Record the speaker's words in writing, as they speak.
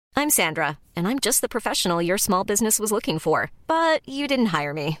I'm Sandra, and I'm just the professional your small business was looking for. But you didn't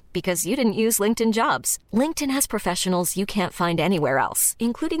hire me because you didn't use LinkedIn Jobs. LinkedIn has professionals you can't find anywhere else,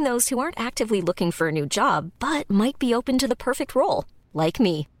 including those who aren't actively looking for a new job, but might be open to the perfect role, like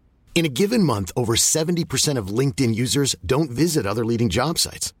me. In a given month, over 70% of LinkedIn users don't visit other leading job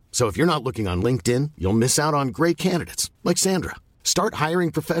sites. So if you're not looking on LinkedIn, you'll miss out on great candidates like Sandra. Start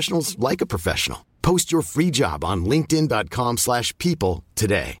hiring professionals like a professional. Post your free job on linkedin.com/people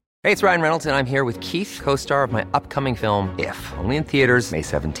today. Hey, it's Ryan Reynolds, and I'm here with Keith, co-star of my upcoming film, If, only in theaters May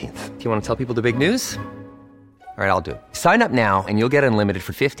 17th. Do you want to tell people the big news? All right, I'll do it. Sign up now and you'll get unlimited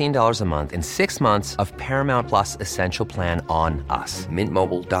for $15 a month and 6 months of Paramount Plus Essential Plan on us.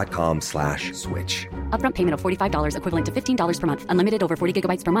 Mintmobile.com/switch. Upfront payment of $45 equivalent to $15 per month. Unlimited over 40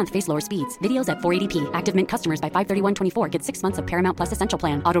 gigabytes per month. Face lower speeds. Videos at 480p. Active Mint customers by 531.24 get 6 months of Paramount Plus Essential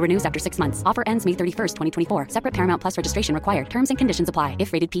Plan. Auto renews after 6 months. Offer ends May 31st, 2024. Separate Paramount Plus registration required. Terms and conditions apply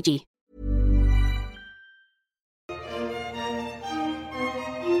if rated PG.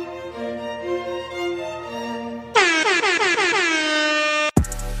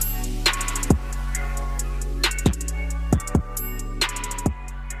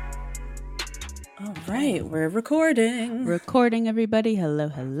 Right, we're recording. Recording, everybody. Hello,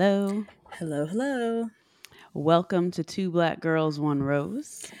 hello. Hello, hello. Welcome to Two Black Girls, One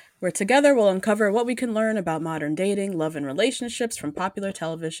Rose. Where together we'll uncover what we can learn about modern dating, love, and relationships from popular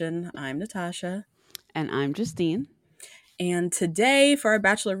television. I'm Natasha. And I'm Justine. And today, for our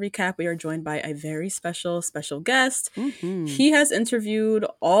Bachelor recap, we are joined by a very special guest. Mm-hmm. He has interviewed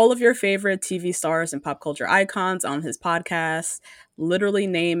all of your favorite TV stars and pop culture icons on his podcast. Literally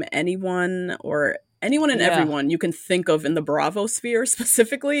name anyone and everyone you can think of in the Bravo sphere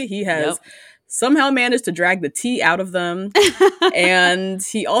specifically. He has somehow managed to drag the tea out of them. And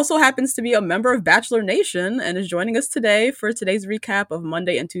he also happens to be a member of Bachelor Nation and is joining us today for today's recap of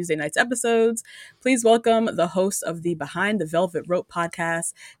Monday and Tuesday night's episodes. Please welcome the host of the Behind the Velvet Rope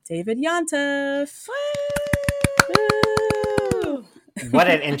podcast, David Yontef. What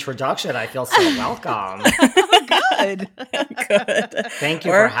an introduction. I feel so welcome. Good. Thank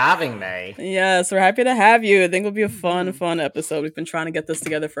you for having me. Yes, we're happy to have you. I think it'll be a fun episode. We've been trying to get this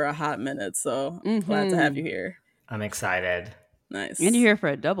together for a hot minute, so glad to have you here. I'm excited. Nice. And you're here for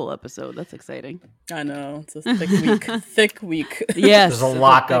a double episode. That's exciting. I know. It's a thick week. Thick week. Yes. There's a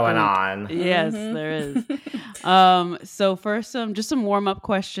lot going on. Yes, there is. So first, just some warm-up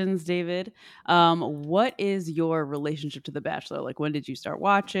questions, David. What is your relationship to The Bachelor? Like, when did you start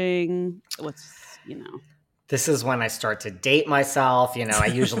watching? This is when I start to date myself. I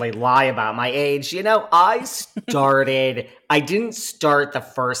usually lie about my age. I didn't start the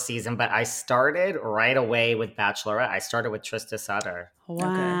first season, but I started right away with Bachelorette. I started with Trista Sutter.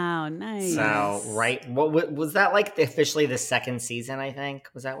 Wow, nice. So, what was that like officially the second season, I think?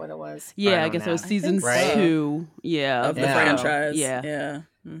 Was that what it was? Yeah, I guess it was season 2. Yeah. Of the franchise. Yeah. Yeah.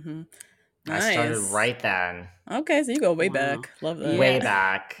 Mm-hmm. Nice. I started right then. Okay, so you go way back. Love that. Way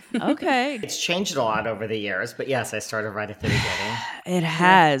back. Okay. It's changed a lot over the years, but yes, I started right at the beginning. It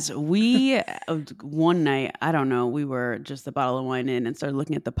has. We, one night, I don't know, we were just a bottle of wine in and started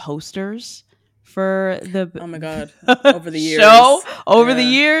looking at the posters for the oh my god over the years the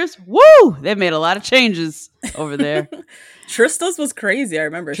years. Woo! They've made a lot of changes over there. Trista's was crazy. I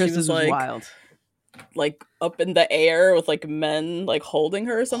remember Trista's she was like wild, like up in the air with like men like holding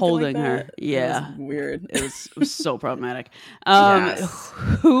her or something holding like that. her. Yeah, it was weird. It was so problematic. Yes.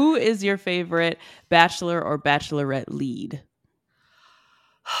 Who is your favorite Bachelor or Bachelorette lead?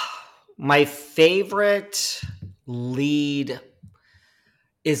 My favorite lead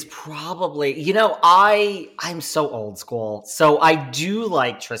is probably, I'm so old school. So I do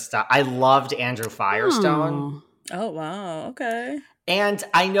like Trista. I loved Andrew Firestone. Oh, wow. Okay. And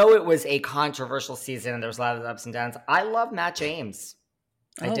I know it was a controversial season and there was a lot of ups and downs. I love Matt James.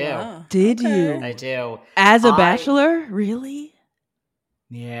 I do. Wow. Did you? I do. As a Bachelor? Really?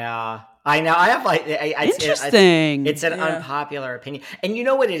 Yeah. I know. I have Interesting. It's an unpopular opinion. And you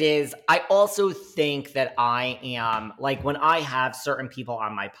know what it is? I also think that I am, like, when I have certain people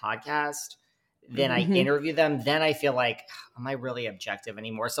on my podcast, then I interview them, then I feel like, am I really objective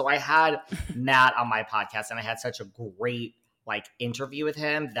anymore? So I had Matt on my podcast and I had such a great, interview with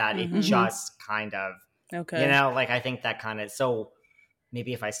him that it just kind of, I think that kind of, so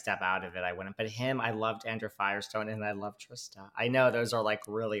maybe if I step out of it, I wouldn't. But him, I loved Andrew Firestone and I love Trista. I know those are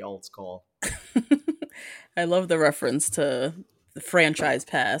really old school. I love the reference to the franchise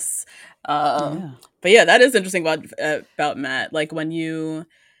pass. But yeah, that is interesting about Matt. Like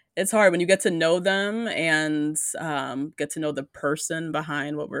it's hard when you get to know them and get to know the person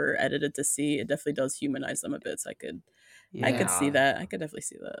behind what we're edited to see. It definitely does humanize them a bit. So I could Yeah. I could see that. I could definitely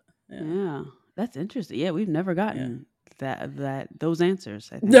see that. Yeah. That's interesting. Yeah, we've never gotten those answers,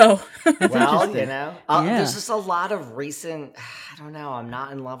 I think. No. That's Well, interesting. there's just a lot of recent, I don't know, I'm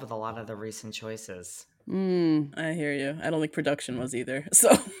not in love with a lot of the recent choices. I hear you. I don't think production was either.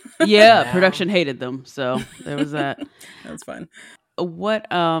 So Yeah, No. production hated them. So there was that. that's fine. What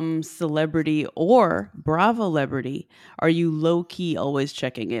celebrity or Bravo celebrity are you low key always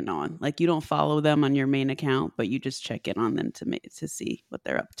checking in on? Like you don't follow them on your main account, but you just check in on them to see what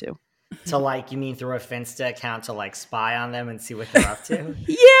they're up to. To like, you mean through a Finsta account to like spy on them and see what they're up to?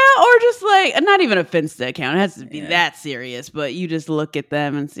 Yeah, or just like not even a Finsta account. It has to be that serious, but you just look at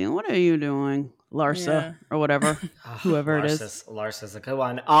them and see what are you doing, Larsa or whatever, whoever it is. Larsa's a good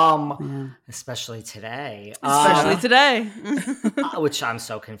one. Especially today. Which I'm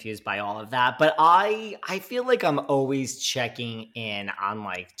so confused by all of that. But I feel like I'm always checking in on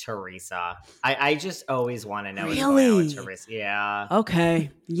like Teresa. I just always want to know what's going on with Teresa. Yeah.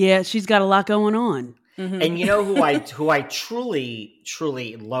 Okay. Yeah, she's got a lot going on. And you know who I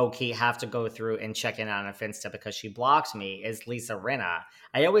truly low key have to go through and check in on Finsta because she blocked me is Lisa Rinna.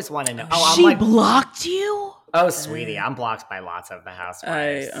 I always want to know. She blocked you? Oh, sweetie, I'm blocked by lots of the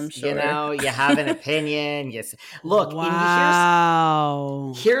housewives. I'm sure. You know, you have an opinion. Look,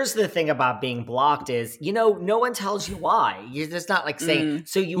 wow. Here's the thing about being blocked is, you know, no one tells you why. You're just not like saying,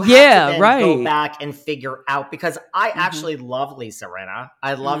 so you have to then go back and figure out, because I actually love Lisa Rinna.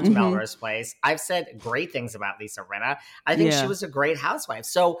 I loved Melrose Place. I've said great things about Lisa Rinna. I think she was a great housewife.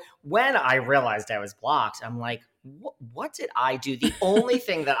 So when I realized I was blocked, I'm like, what did I do? The only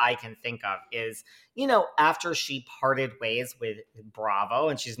thing that I can think of is, you know, after she parted ways with Bravo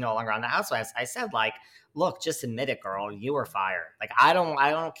and she's no longer on the Housewives, I said, like, look, just admit it, girl. You were fired. Like, I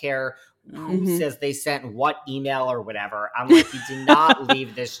don't care who says they sent what email or whatever. I'm like, you did not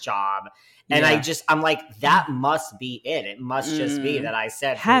leave this job. And I'm like, that must be it. It must just be that I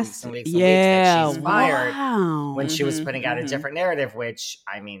said for weeks and weeks and weeks that she's fired when she was putting out a different narrative, which,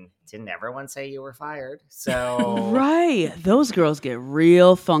 I mean, didn't everyone say you were fired? So right. Those girls get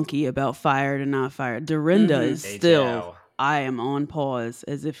real funky about fired and not fired. Dorinda is still, I am on pause,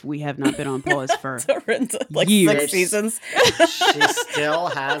 as if we have not been on pause for Dorinda, like years. 6 seasons. She still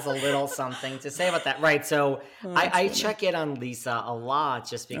has a little something to say about that. Right. So I check in on Lisa a lot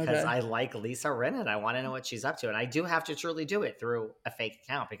just because I like Lisa Rinna and I want to know what she's up to. And I do have to truly do it through a fake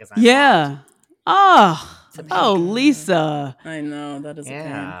account because I'm blocked. Oh, Lisa. I know, that is a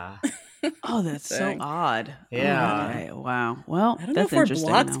pain. Oh, that's so odd. Yeah. Okay. Wow. Well, I don't know if we're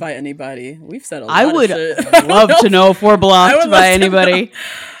blocked by anybody. We've said a lot of shit. I would love to know if we're blocked by anybody.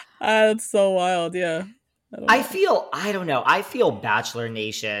 That's so wild. Yeah. I feel Bachelor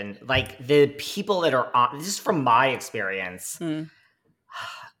Nation, like the people that are on, this is from my experience.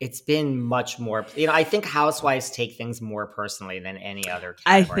 It's been much more, you know, I think housewives take things more personally than any other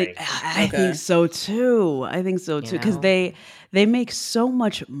category. I think so too. Because they make so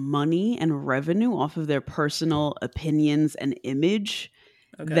much money and revenue off of their personal opinions and image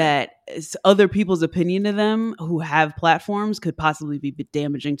that other people's opinion of them who have platforms could possibly be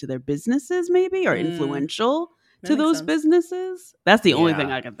damaging to their businesses maybe, or influential to those businesses. That's the only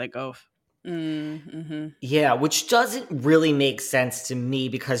thing I can think of. Yeah, which doesn't really make sense to me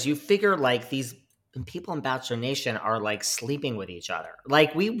because you figure like these people in Bachelor Nation are like sleeping with each other.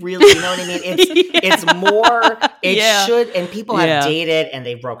 Like we really, you know what I mean? It's more, should, and people have dated and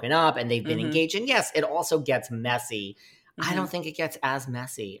they've broken up and they've been engaged. And yes, it also gets messy. I don't think it gets as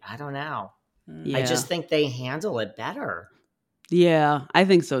messy. I don't know. I just think they handle it better. Yeah, I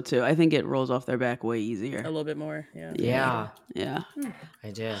think so too. I think it rolls off their back way easier. A little bit more. Yeah. I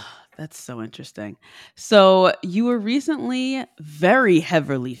do. That's so interesting. So you were recently very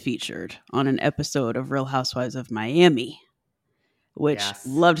heavily featured on an episode of Real Housewives of Miami, which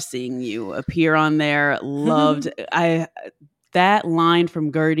loved seeing you appear on there. That line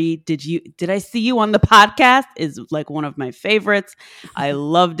from Gertie, did I see you on the podcast, is like one of my favorites. I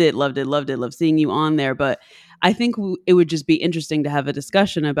loved it. Loved seeing you on there. But I think it would just be interesting to have a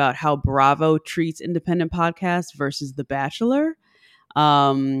discussion about how Bravo treats independent podcasts versus The Bachelor.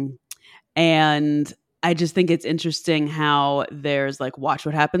 And I just think it's interesting how there's like Watch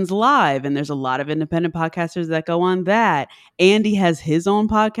What Happens Live, and there's a lot of independent podcasters that go on that. Andy has his own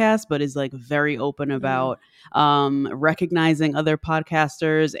podcast, but is like very open about recognizing other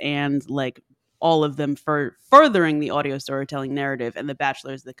podcasters and like all of them for furthering the audio storytelling narrative. And The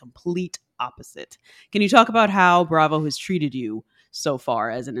Bachelor is the complete opposite. Can you talk about how Bravo has treated you so far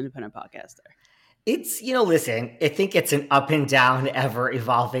as an independent podcaster? It's, listen, I think it's an up and down, ever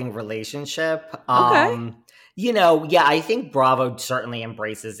evolving relationship. Okay. I think Bravo certainly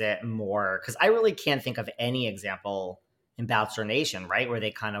embraces it more because I really can't think of any example in Bachelor Nation, right? Where they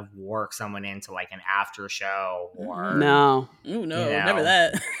kind of work someone into like an after show or No. Ooh, no, you know. never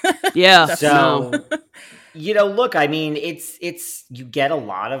that. Yeah. So, look, I mean, it's you get a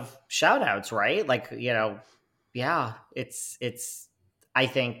lot of shout outs, right? Like, yeah, it's I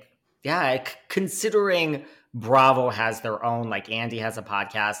think, yeah, considering Bravo has their own, like Andy has a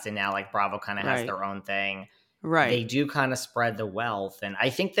podcast and now like Bravo kind of has Right. their own thing. Right. They do kind of spread the wealth. And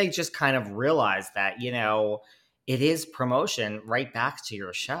I think they just kind of realize that, it is promotion right back to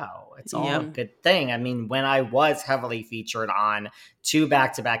your show. It's all a good thing. I mean, when I was heavily featured on 2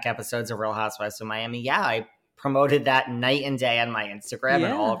 back-to-back episodes of Real Housewives of Miami, I promoted that night and day on my Instagram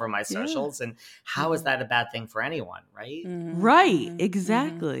and all over my socials. And how is that a bad thing for anyone, right? Right.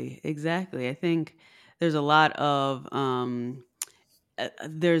 Exactly. Exactly. I think there's a lot of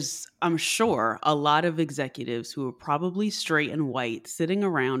I'm sure a lot of executives who are probably straight and white sitting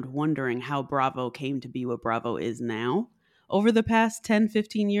around wondering how Bravo came to be what Bravo is now over the past 10,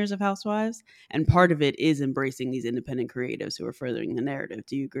 15 years of Housewives. And part of it is embracing these independent creatives who are furthering the narrative.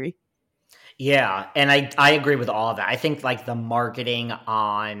 Do you agree? Yeah. And I agree with all of that. I think like the marketing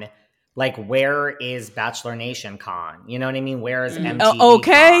on like, where is Bachelor Nation Con? You know what I mean? Where is MTV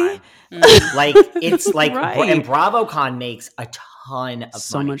okay. Con? Like, it's like, Right. and BravoCon makes a ton of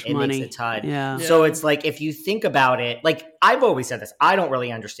So money. much it money. makes a ton. Yeah. So it's like, if you think about it, like I've always said this, I don't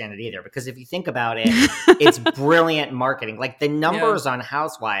really understand it either, because if you think about it, it's brilliant marketing. Like the numbers on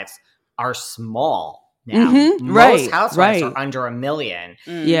Housewives are small now. Most Housewives are under 1 million.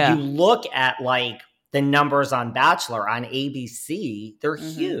 Yeah. You look at like the numbers on Bachelor on ABC, they're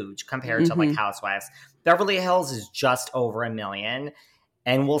huge compared to like Housewives. Beverly Hills is just over 1 million.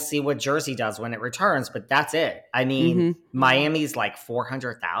 And we'll see what Jersey does when it returns, but that's it. I mean, Miami's like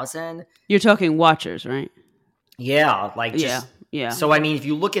 400,000. You're talking watchers, right? Yeah, like just yeah. So I mean, if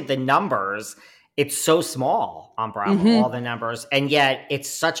you look at the numbers, it's so small on Bravo, all the numbers, and yet it's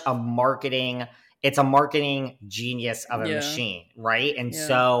such a marketing genius of a machine, right? And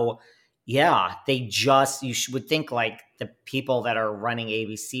so would think like the people that are running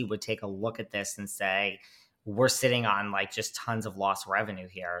ABC would take a look at this and say, we're sitting on like just tons of lost revenue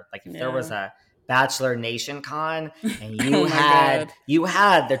here. Like if there was a Bachelor Nation Con and you had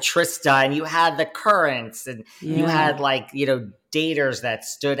the Trista and you had the Currents and you had like, daters that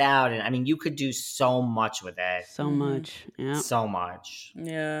stood out. And I mean, you could do so much with it. So much. Yeah. So much.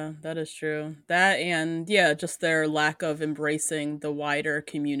 Yeah, that is true. That and just their lack of embracing the wider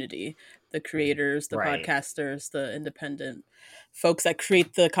community, the creators, the podcasters, the independent folks that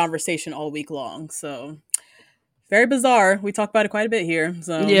create the conversation all week long. So very bizarre. We talk about it quite a bit here.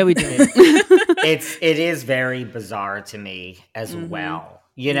 So yeah, we do. It is very bizarre to me as well.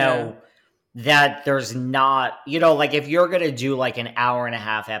 That there's not, like if you're going to do like an hour and a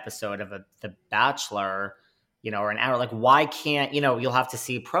half episode of The Bachelor, or an hour, like why can't, you'll have to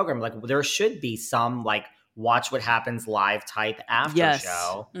see a program. Like there should be some like watch what happens live type after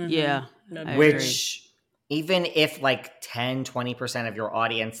show. Yeah. Which even if like 10, 20% of your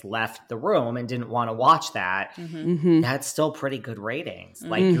audience left the room and didn't want to watch that, that's still pretty good ratings.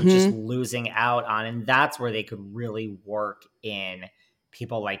 Like you're just losing out on, and that's where they could really work in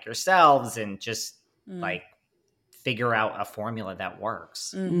people like yourselves and just like figure out a formula that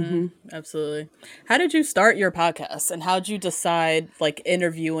works. Absolutely. How did you start your podcast, and how did you decide like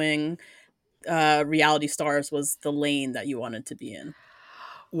interviewing reality stars was the lane that you wanted to be in?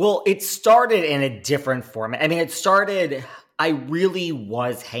 Well, it started in a different format. I mean, I really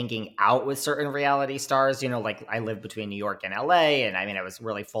was hanging out with certain reality stars, like I lived between New York and LA, and I mean, I was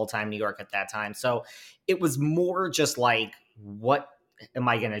really full-time New York at that time. So it was more just like, what am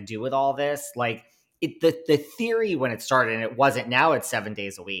I going to do with all this? Like the theory when it started, and it wasn't, now it's 7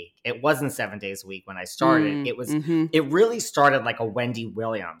 days a week. It wasn't 7 days a week when I started. It was, it really started like a Wendy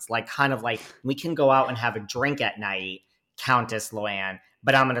Williams, like kind of like, we can go out and have a drink at night, Countess Luann,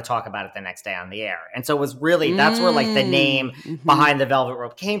 but I'm going to talk about it the next day on the air. And so it was really, that's where like the name Behind the Velvet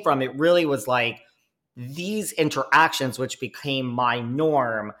Rope came from. It really was like these interactions, which became my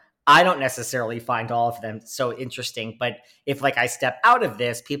norm. I don't necessarily find all of them so interesting, but if like I step out of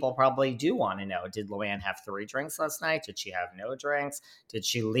this, people probably do want to know, did Luann have 3 drinks last night? Did she have no drinks? Did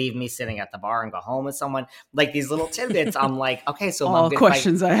she leave me sitting at the bar and go home with someone? Like these little tidbits. I'm like, okay, so all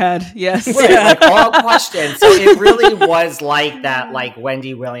questions I had. Yes. Like all questions. So it really was like that, like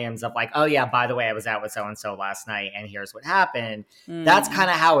Wendy Williams of like, oh yeah, by the way, I was out with so-and-so last night and here's what happened. That's kind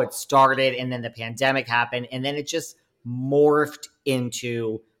of how it started. And then the pandemic happened. And then it just morphed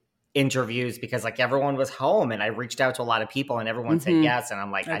into interviews because like everyone was home, and I reached out to a lot of people and everyone said yes. And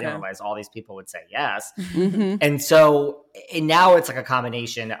I'm like, I didn't realize all these people would say yes. And so, and now it's like a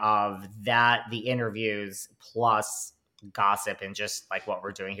combination of that, the interviews plus gossip and just like what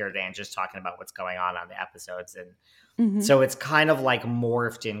we're doing here today and just talking about what's going on the episodes. And so it's kind of like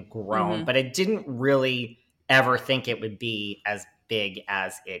morphed and grown, but I didn't really ever think it would be as big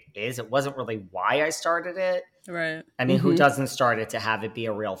as it is. It wasn't really why I started it. Right. I mean, who doesn't start it to have it be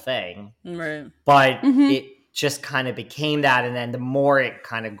a real thing? Right. But it just kind of became that. And then the more it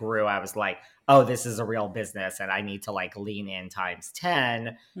kind of grew, I was like, oh, this is a real business and I need to like lean in times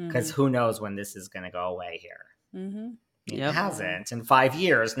 10 because who knows when this is going to go away here. It hasn't in 5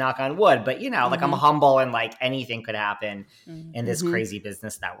 years, knock on wood. But, you know, like I'm humble and like anything could happen in this crazy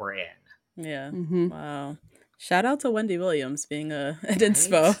business that we're in. Yeah. Wow. Shout out to Wendy Williams being an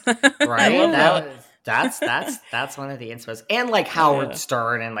inspo. Right. I love that. That's one of the inspos. And like Howard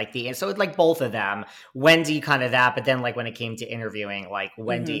Stern and like so it's like both of them. Wendy kind of that, but then like when it came to interviewing, like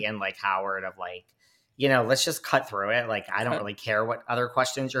Wendy and like Howard of like, you know, let's just cut through it. Like, I don't really care what other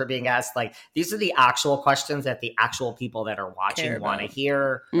questions you're being asked. Like, these are the actual questions that the actual people that are watching want to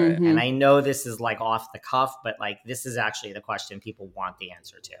hear. And I know this is like off the cuff, but like, this is actually the question people want the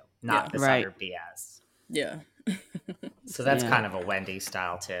answer to, not this other BS. Yeah. So that's kind of a Wendy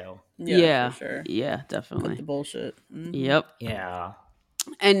style too. Yeah, for sure. Yeah, definitely. Cut the bullshit. Yep. Yeah.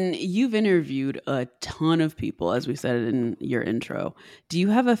 And you've interviewed a ton of people, as we said in your intro. Do you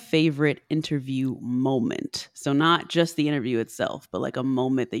have a favorite interview moment? So not just the interview itself, but like a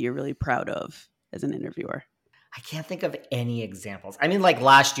moment that you're really proud of as an interviewer. I can't think of any examples. I mean, like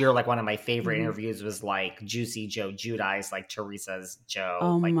last year, like one of my favorite interviews was like Juicy Joe Giudice, like Teresa's Joe.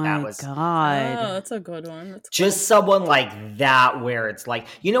 Oh like my that was God. Oh, that's a good one. That's just cool. someone like that where it's like,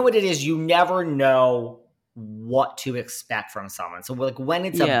 you know what it is? You never know what to expect from someone. So like when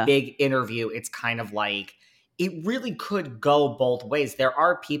it's a big interview, it's kind of like, it really could go both ways. There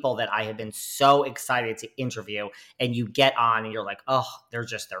are people that I have been so excited to interview and you get on and you're like, oh, they're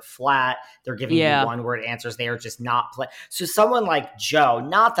flat. They're giving you one word answers. They are just not So someone like Joe,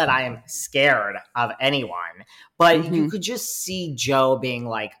 not that I am scared of anyone, but you could just see Joe being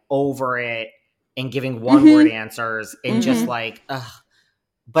like over it and giving one word answers and just like, ugh.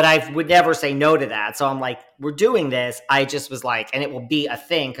 But I would never say no to that. So I'm like, we're doing this. I just was like, and it will be a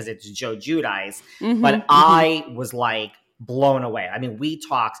thing because it's Joe Giudice. But I was like blown away. I mean, we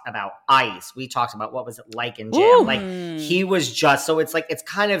talked about ice. We talked about what was it like in jail. Like he was just, so it's like, it's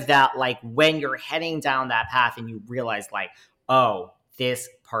kind of that like when you're heading down that path and you realize like, oh, this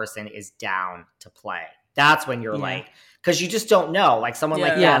person is down to play. That's when you're like, because you just don't know. Like someone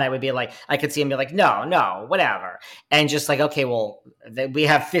like that, I would be like, I could see him be like, no, whatever. And just like, okay, well, we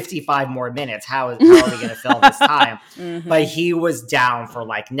have 55 more minutes. How are we going to fill this time? But he was down for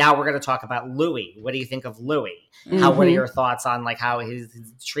like, now we're going to talk about Louis. What do you think of Louis? What are your thoughts on like how he's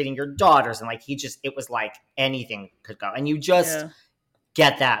treating your daughters? And like, it was like anything could go. And you just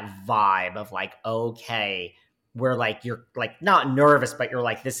get that vibe of like, okay, where like you're like not nervous, but you're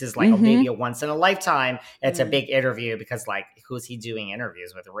like, this is like maybe a once in a lifetime. It's a big interview because like who's he doing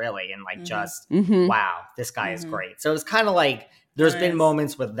interviews with really? And like just wow, this guy is great. So it's kind of like there's been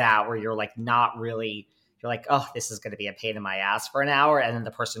moments with that where you're like not really, you're like, oh, this is going to be a pain in my ass for an hour, and then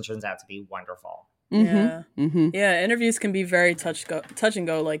the person turns out to be wonderful. Yeah, interviews can be very touch and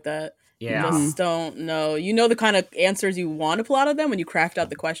go like that. Yeah. You just don't know. You know the kind of answers you want to pull out of them when you craft out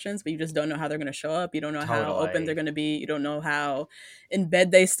the questions, but you just don't know how they're going to show up. You don't know how open they're going to be. You don't know how in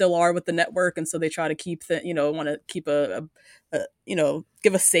bed they still are with the network, and so they try to keep want to keep a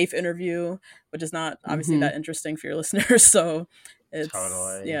give a safe interview, which is not obviously that interesting for your listeners. So it's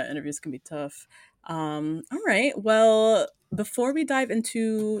interviews can be tough. All right. Well, before we dive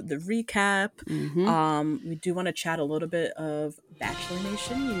into the recap, we do want to chat a little bit of Bachelor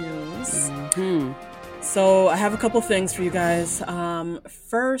Nation news. So I have a couple things for you guys.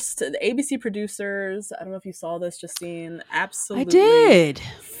 First, the ABC producers, I don't know if you saw this, Justine, absolutely I did.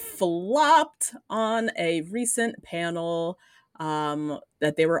 flopped on a recent panel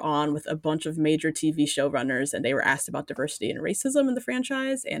that they were on with a bunch of major TV showrunners, and they were asked about diversity and racism in the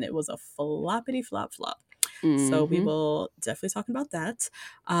franchise, and it was a floppity flop. So we will definitely talk about that.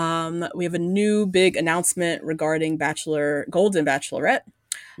 We have a new big announcement regarding Golden Bachelorette.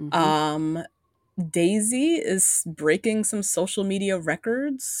 Daisy is breaking some social media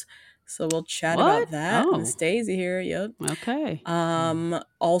records. So we'll chat about that. Oh. Miss Daisy here. Yep. Okay.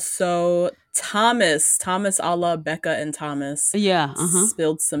 Also, Thomas a la Becca and Thomas.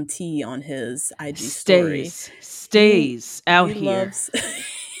 Spilled some tea on his IG story. Stays out here.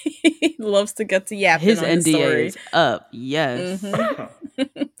 He loves to get to yapping his on his NDA story. is up. Yes. So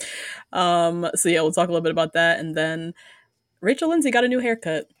yeah, we'll talk a little bit about that, and then Rachel Lindsay got a new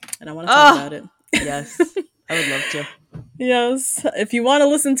haircut, and I want to talk about it. Yes, I would love to. Yes. If you want to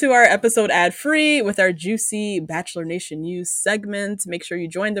listen to our episode ad-free with our juicy Bachelor Nation News segment, make sure you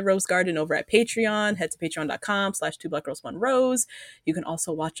join the Rose Garden over at Patreon. Head to patreon.com/2blackgirls1rose. You can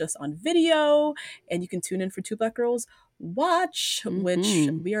also watch us on video, and you can tune in for Two Black Girls Watch, which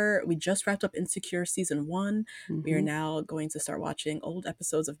we just wrapped up Insecure season 1. We are now going to start watching old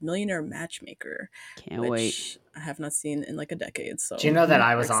episodes of Millionaire Matchmaker, Can't which wait. I have not seen in like a decade. So Do you know that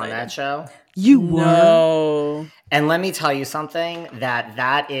I was we're on excited. that show? You were? No. And let me tell you something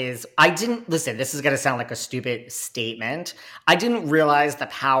that is, I didn't, listen, this is going to sound like a stupid statement. I didn't realize the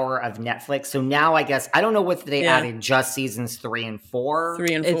power of Netflix. So now I guess, I don't know what they added, just seasons 3 and 4.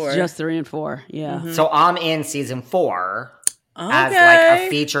 3 and 4. It's just 3 and 4. Yeah. So I'm in season 4 as like a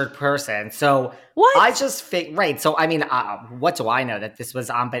featured person. So What? I just right. So I mean, what do I know that this was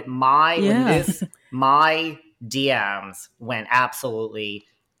on? But my DMs went absolutely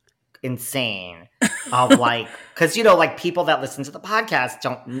insane of like, because you know, like people that listen to the podcast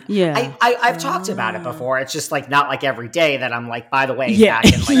don't. Yeah. I've talked about it before. It's just like not like every day that I'm like, by the way, Yeah.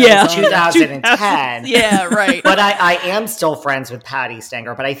 back in like Yeah. 2010. Yeah, right. But I am still friends with Patty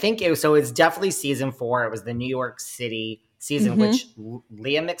Stenger. But I think it's definitely season 4. It was the New York City season, which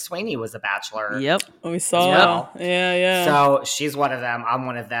Leah McSweeney was a Bachelor. Yep. We saw. Well. Yeah. So she's one of them. I'm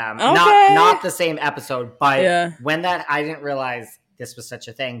one of them. Okay. Not the same episode, but Yeah. when that, I didn't realize this was such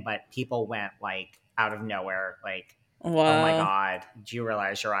a thing, but people went like out of nowhere, like, Wow. oh my God, do you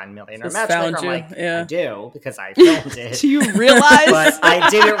realize you're on Millionaire Just found Matchmaker? I'm you. like, Yeah. I do, because I filmed it. Do you realize? But I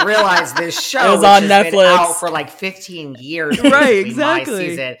didn't realize this show It was which on has been Netflix. out for like 15 years. Right, basically, exactly. My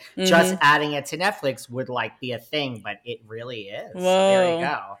season, just adding it to Netflix would like be a thing, but it really is. Whoa. So there you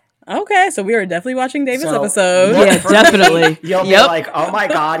go. Okay, so we are definitely watching David's So, episode. Yeah, for me, definitely. You'll be Yep. like, "Oh my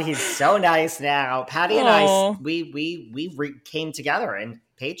God, he's so nice now." Patty and Aw. I, we came together in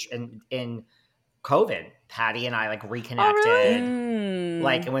COVID. Patty and I like reconnected,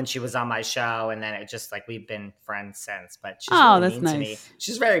 like when she was on my show, and then it just like we've been friends since. But she's really that's mean to me. nice.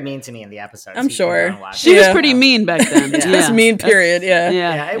 She's very mean to me in the episodes. I'm You can sure. go and watch She it. was Yeah. pretty mean back then. Yeah. Just mean, period. Yeah.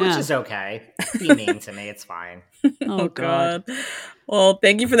 Yeah. Which is okay. Be mean to me. It's fine. Oh, God. Well,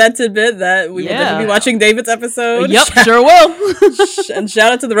 thank you for that tidbit. That we will Yeah. definitely be watching David's episode. Yep, sure will. And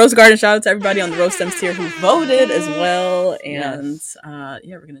shout out to the Rose Garden. Shout out to everybody on the Rose Stems tier who voted as well. And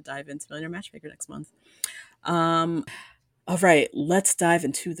yeah, we're gonna dive into Millionaire Matchmaker next month. All right, let's dive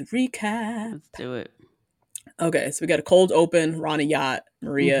into the recap. Let's do it. Okay, so we got a cold open. Ron a yacht.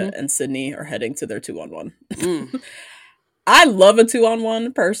 Maria and Sydney are heading to their 2-on-1. I love a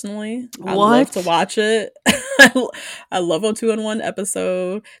 2-on-1 personally. I love to watch it. I love a 2-on-1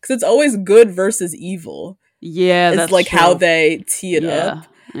 episode because it's always good versus evil. Yeah, It's that's like true. how they tee it up.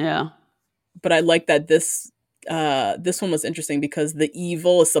 Yeah. But I like that this one was interesting because the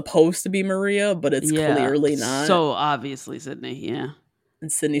evil is supposed to be Maria, but it's clearly not. So obviously Sydney, yeah.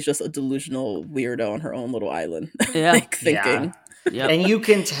 And Sydney's just a delusional weirdo on her own little island. Yeah. like thinking. Yep. And you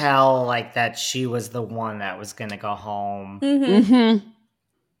can tell like that she was the one that was gonna go home. Absolutely.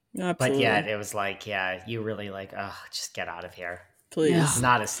 But yet it was like, yeah, you really like, just get out of here. Please. Yeah.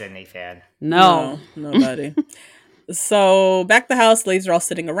 Not a Sydney fan. No. Nobody. So back at the house, ladies are all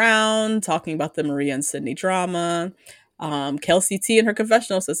sitting around talking about the Maria and Sydney drama. Kelsey T in her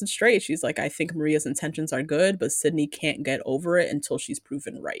confessional says it straight. She's like, I think Maria's intentions are good, but Sydney can't get over it until she's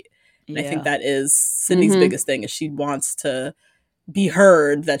proven right. And I think that is Sydney's biggest thing is she wants to be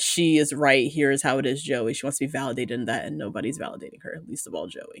heard that she is right. Here's how it is, Joey. She wants to be validated in that, and nobody's validating her, least of all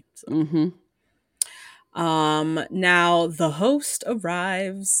Joey. So. Now the host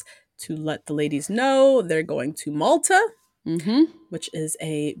arrives to let the ladies know they're going to Malta, which is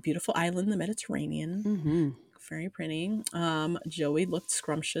a beautiful island in the Mediterranean. Very pretty. Joey looked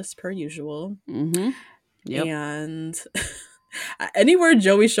scrumptious per usual. Yep. And anywhere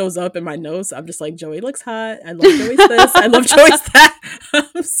Joey shows up in my notes, I'm just like, Joey looks hot. I love Joey's this. I love Joey's that.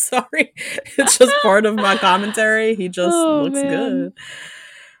 I'm sorry. It's just part of my commentary. He just looks good.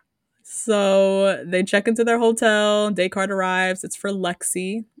 So they check into their hotel. Day card arrives. It's for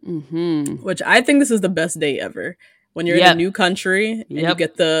Lexi, which I think this is the best date ever. When you're in a new country and you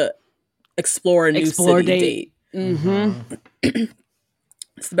get the explore a new city date.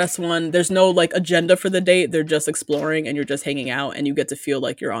 It's the best one. There's no like agenda for the date. They're just exploring and you're just hanging out and you get to feel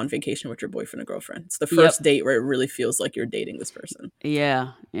like you're on vacation with your boyfriend or girlfriend. It's the first date where it really feels like you're dating this person.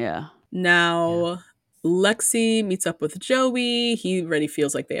 Yeah. Yeah. Now, Lexi meets up with Joey. He already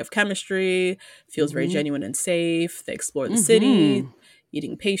feels like they have chemistry, feels very genuine and safe. They explore the city,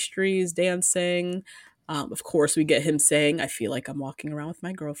 eating pastries, dancing. Of course, we get him saying, I feel like I'm walking around with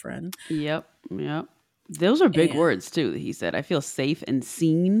my girlfriend. Yep. Yep. Those are big words too. He said, "I feel safe and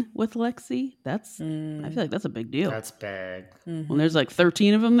seen with Lexi." I feel like that's a big deal. That's big. When there's like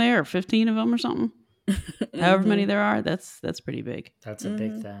 13 of them there, or 15 of them, or something, however many there are, that's pretty big. That's a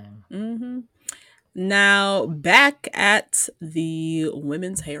big thing. Now, back at the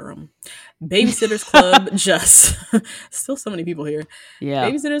women's harem, Babysitters Club, Jess. Still so many people here. Yeah.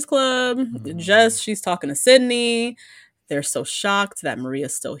 Babysitters Club, Jess, she's talking to Sydney. They're so shocked that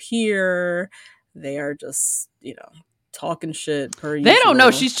Maria's still here. They are just, talking shit per usual. They don't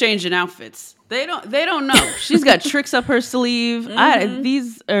know she's changing outfits. They don't know. She's got tricks up her sleeve.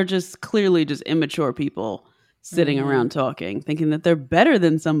 These are just clearly just immature people sitting around talking, thinking that they're better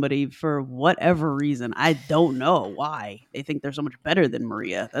than somebody for whatever reason. I don't know why they think they're so much better than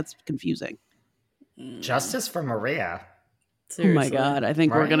Maria. That's confusing. Justice for Maria. Seriously. Oh my God. I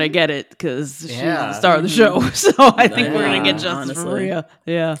think we're going to get it because she's the Yeah. star of the show. So I think we're going to get justice honestly. for Maria.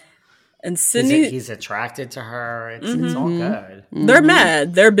 Yeah. And Sydney, He's attracted to her. It's all good. they're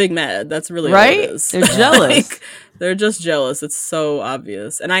mad. They're big mad. That's really Right? what it is. They're jealous. They're just jealous. It's so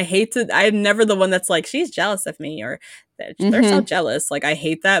obvious. And I hate to, I'm never the one that's like, she's jealous of me, or they're so jealous. Like, I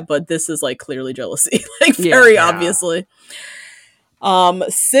hate that, but this is like clearly jealousy. Like, very obviously.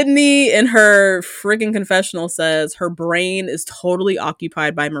 Sydney in her freaking confessional says her brain is totally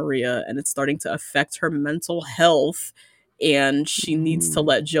occupied by Maria and it's starting to affect her mental health, and she needs to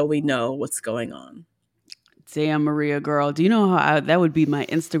let Joey know what's going on. Damn, Maria girl. Do you know how that would be my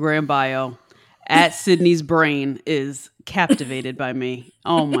Instagram bio? At Sydney's brain is captivated by me.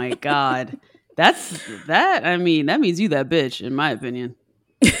 Oh my God. That means you that bitch, in my opinion.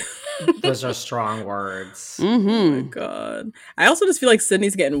 Those are strong words. Oh my God. I also just feel like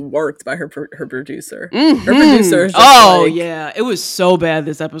Sydney's getting worked by her producer. Her producer is just yeah. It was so bad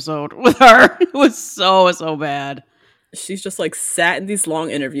this episode with her. It was so bad. She's just like sat in these long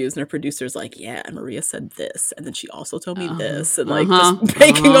interviews and her producer's like, yeah, Maria said this. And then she also told me this. And like just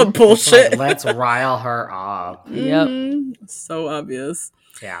making up bullshit. Like, let's rile her up. Yep. So obvious.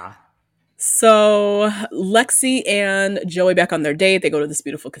 Yeah. So Lexi and Joey back on their date. They go to this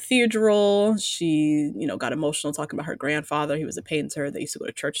beautiful cathedral. She, got emotional talking about her grandfather. He was a painter. They used to go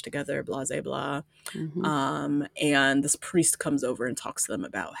to church together, blah, blah, blah. And this priest comes over and talks to them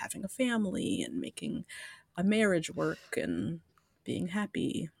about having a family and making a marriage work and being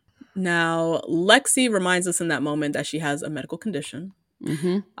happy. Now, Lexi reminds us in that moment that she has a medical condition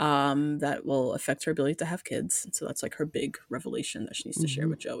that will affect her ability to have kids. So that's like her big revelation that she needs to share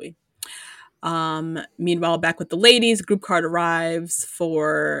with Joey. Meanwhile, back with the ladies, group card arrives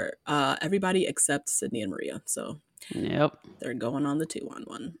for everybody except Sydney and Maria. So they're going on the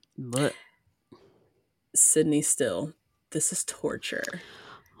 2-on-1. But Sydney still, this is torture.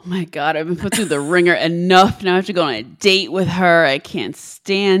 oh my God, I've been put through the ringer enough. Now I have to go on a date with her. I can't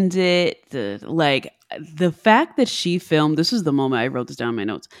stand it. The fact that she filmed, this is the moment I wrote this down in my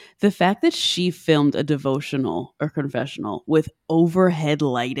notes. The fact that she filmed a devotional or confessional with overhead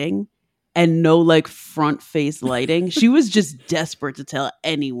lighting and no like front face lighting. She was just desperate to tell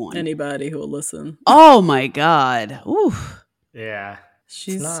anybody who will listen. Oh my God. Ooh. Yeah.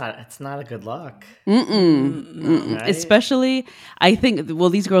 It's not a good look. Right? Especially, I think,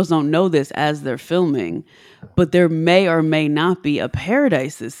 these girls don't know this as they're filming, but there may or may not be a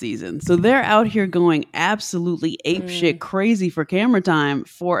Paradise this season. So they're out here going absolutely apeshit crazy for camera time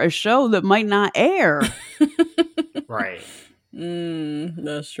for a show that might not air. Right.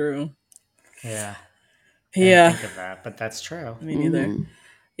 That's true. Yeah. I didn't think of that, but that's true. Me neither.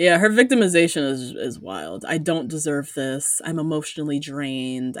 Yeah, her victimization is wild. I don't deserve this. I'm emotionally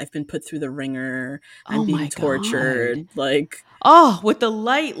drained. I've been put through the ringer. I'm being tortured. God. Like, with the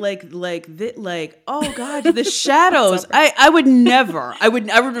light, oh God, the shadows. I would never. I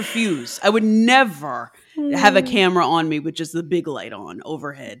would refuse. I would never have a camera on me with just the big light on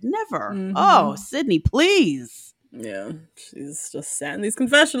overhead. Never. Oh, Sydney, please. Yeah, she's just sat in these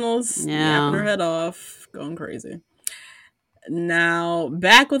confessionals, yapping her head off, going crazy. Now,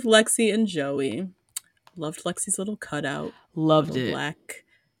 back with Lexi and Joey. Loved Lexi's little cutout. Loved it. Black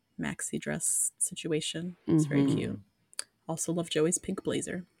maxi dress situation. It's very cute. Also loved Joey's pink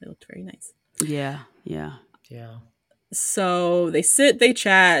blazer. It looked very nice. Yeah. So they sit, they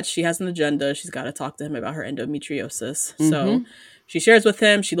chat. She has an agenda. She's got to talk to him about her endometriosis. So she shares with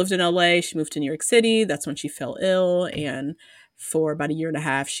him. She lived in LA. She moved to New York City. That's when she fell ill. And for about 1.5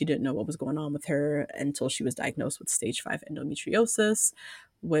 years, she didn't know what was going on with her until she was diagnosed with stage 5 endometriosis,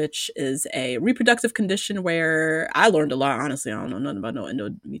 which is a reproductive condition where I learned a lot. Honestly, I don't know nothing about no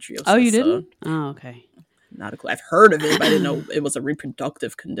endometriosis. Oh, you didn't? Oh, okay. not a clue. I've heard of it, but I didn't know it was a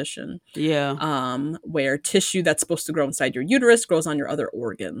reproductive condition. Yeah. Where tissue that's supposed to grow inside your uterus grows on your other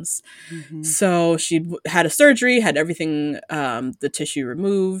organs. So she had a surgery, had everything, the tissue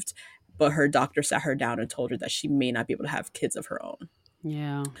removed, but her doctor sat her down and told her that she may not be able to have kids of her own.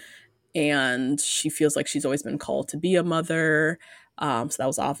 Yeah. And she feels like she's always been called to be a mother. So that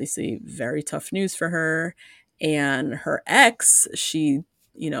was obviously very tough news for her. And her ex, she,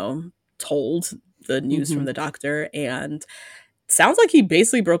 told the news from the doctor, and sounds like he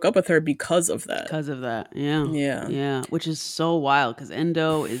basically broke up with her because of that. Yeah. Which is so wild because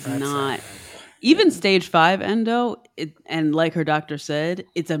endo is not even stage 5 endo. And like her doctor said,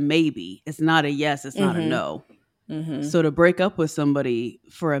 it's a maybe. It's not a yes. It's not a no. So to break up with somebody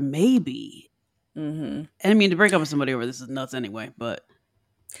for a maybe, and I mean, to break up with somebody over this is nuts anyway, but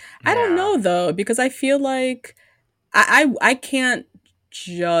I don't know though, because I feel like I can't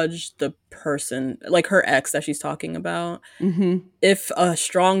judge the person, like her ex that she's talking about. If a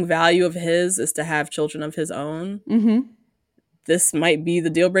strong value of his is to have children of his own, this might be the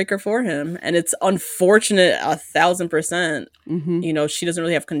deal breaker for him. And it's unfortunate 1,000%. She doesn't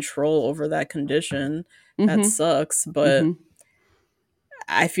really have control over that condition. That sucks, but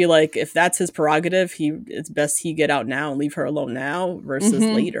I feel like if that's his prerogative, it's best he get out now and leave her alone now versus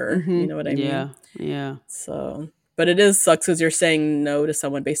later. You know what I mean? Yeah. So, but it is sucks because you're saying no to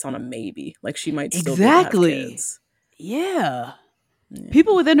someone based on a maybe. Like she might still be able to have kids. Yeah.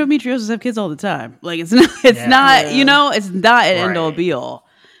 People with endometriosis have kids all the time. Like it's not it's not an end all be all.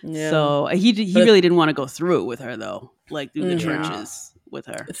 So he really didn't want to go through it with her though, like through the trenches with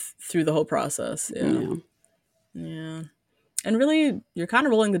her through the whole process. Yeah. And really, you're kind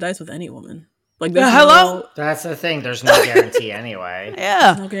of rolling the dice with any woman. Like, hello? That's the thing. There's no guarantee anyway.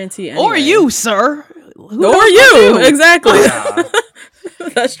 Yeah. No guarantee anyway. Or you, sir. Or you. Exactly. Yeah.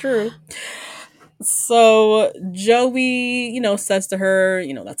 That's true. So Joey, says to her,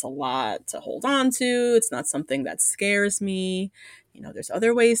 that's a lot to hold on to. It's not something that scares me. There's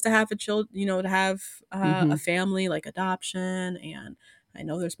other ways to have to have a family, like adoption. And I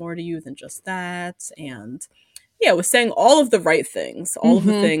know there's more to you than just that. And was saying all of the right things, all of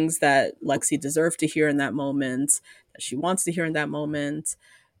the things that Lexi deserved to hear in that moment, that she wants to hear in that moment.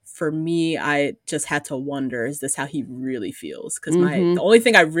 For me, I just had to wonder, is this how he really feels? Because the only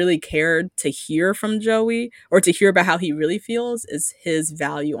thing I really cared to hear from Joey, or to hear about how he really feels, is his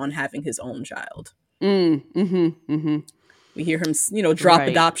value on having his own child. We hear him, drop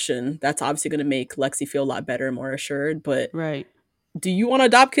adoption. That's obviously going to make Lexi feel a lot better and more assured. But do you want to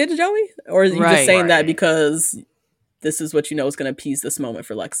adopt kids, Joey? Or are you just saying that because this is what is going to appease this moment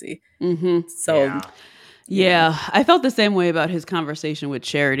for Lexi? So... Yeah, I felt the same way about his conversation with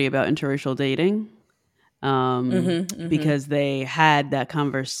Charity about interracial dating, because they had that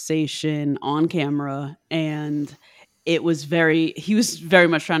conversation on camera, and he was very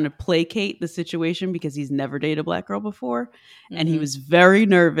much trying to placate the situation because he's never dated a Black girl before, and he was very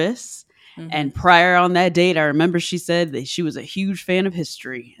nervous. And prior on that date, I remember she said that she was a huge fan of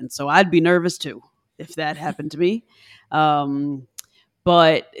history, and so I'd be nervous too if that happened to me.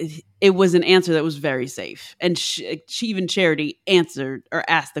 But it was an answer that was very safe. And she even Charity answered or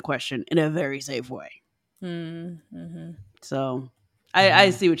asked the question in a very safe way. So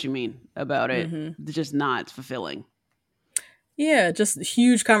I see what you mean about it. It's just not fulfilling. Yeah, just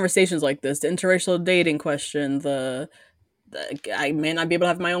huge conversations like this. The interracial dating question, I may not be able to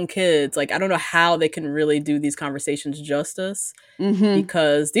have my own kids. Like, I don't know how they can really do these conversations justice,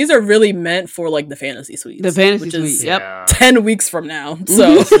 because these are really meant for like the fantasy suites. The fantasy suite, 10 weeks from now.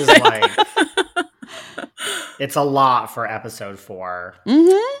 So this is like, it's a lot for episode 4.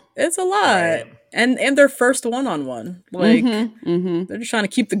 It's a lot. Right? And their first one-on-one. Like, they're just trying to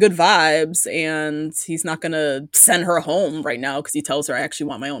keep the good vibes, and he's not going to send her home right now because he tells her, I actually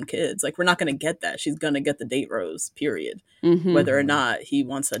want my own kids. Like, we're not going to get that. She's going to get the date rose, period. Whether or not he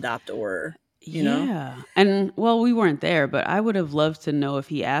wants to adopt or, you know? And, well, we weren't there, but I would have loved to know if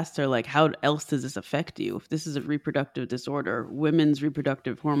he asked her, like, how else does this affect you? If this is a reproductive disorder, women's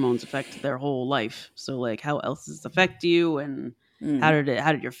reproductive hormones affect their whole life. So, like, how else does this affect you? And how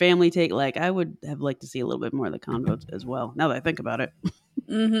did your family take? Like, I would have liked to see a little bit more of the convo as well. Now that I think about it,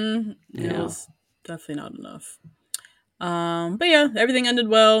 it was definitely not enough. But yeah, everything ended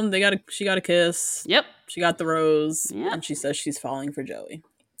well. She got a kiss. Yep, she got the rose, and she says she's falling for Joey.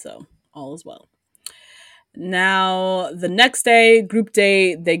 So all is well. Now the next day, group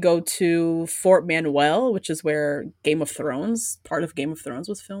day, they go to Fort Manuel, which is where part of Game of Thrones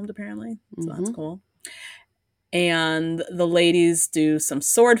was filmed, apparently. So that's cool. And the ladies do some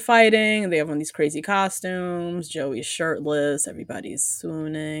sword fighting. They have on these crazy costumes. Joey's shirtless. Everybody's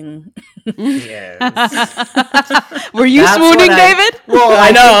swooning. Yes. Were you swooning, David? Well,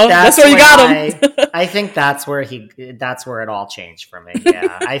 I know. That's where you got him. I think that's where it all changed for me.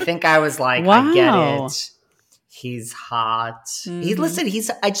 Yeah. I think I was like, Wow. I get it. He's hot.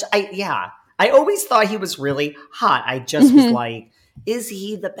 I always thought he was really hot. I just was like, is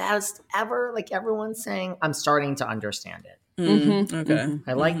he the best ever? Like everyone's saying, I'm starting to understand it. Okay.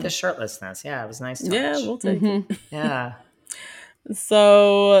 I like the shirtlessness. Yeah, it was nice touch. Yeah, we'll take it. Yeah.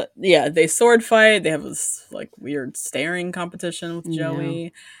 So, yeah, they sword fight. They have this like weird staring competition with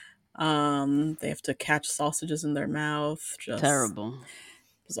Joey. They have to catch sausages in their mouth. Just terrible.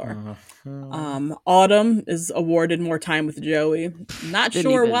 Bizarre. Autumn is awarded more time with Joey. Not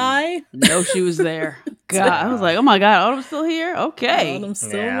sure why. No, she was there. God, I was like, oh my God, Autumn's still here? Okay. Autumn's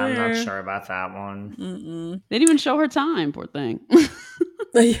still Yeah, there. I'm not sure about that one. They didn't even show her time, poor thing.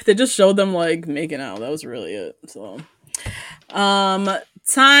 They just showed them like making out. That was really it. So,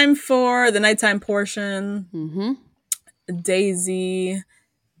 time for the nighttime portion. Daisy,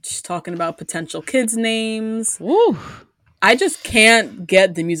 just talking about potential kids' names. Woo. I just can't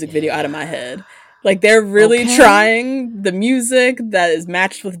get the music video out of my head. Like they're really trying. The music that is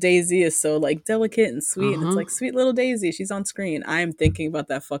matched with Daisy is so like delicate and sweet, and it's like sweet little Daisy. She's on screen. I am thinking about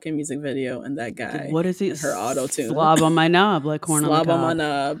that fucking music video and that guy. What is he? Her auto tune. Slob on my knob, like corn Slob on the cob. my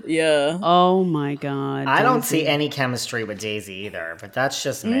knob. Yeah. Oh my God. I don't see any chemistry with Daisy either, but that's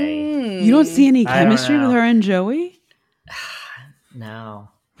just me. You don't see any I don't chemistry with know. her and Joey? No.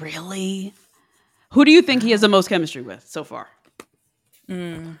 Really? Who do you think he has the most chemistry with so far?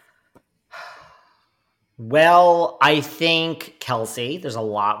 Well, I think Kelsey. There's a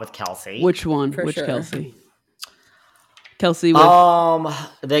lot with Kelsey. Which one? For Which sure. Kelsey? Kelsey with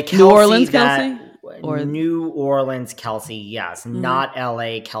The Kelsey New Orleans that- Kelsey? Or New Orleans Kelsey, yes. Not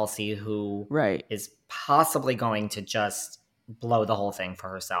LA Kelsey, who right. is possibly going to just blow the whole thing for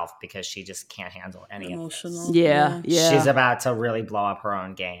herself because she just can't handle any of this. Emotional. Yeah. She's about to really blow up her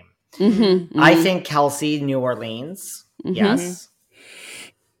own game. Mm-hmm. I think Kelsey, New Orleans, yes.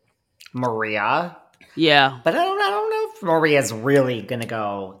 Maria, Yeah. but I don't know if Maria's really gonna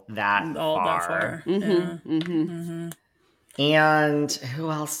go that far. And who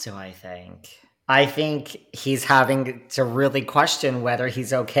else do I think? I think he's having to really question whether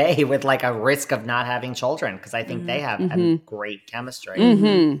he's okay with like a risk of not having children because I think they have had great chemistry.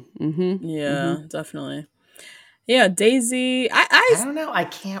 Yeah, definitely. Yeah, Daisy. I don't know. I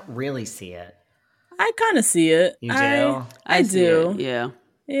can't really see it. I kind of see it. You do? I see do. it, yeah.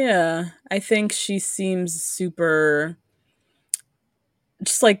 Yeah, I think she seems super,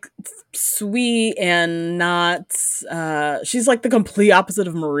 just like sweet and not. She's like the complete opposite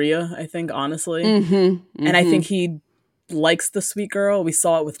of Maria. I think honestly, and I think he likes the sweet girl. We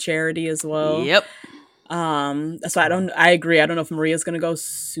saw it with Charity as well. Yep. So I agree. I don't know if Maria's gonna go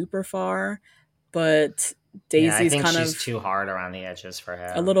super far, but Daisy's I think kind she's of too hard around the edges for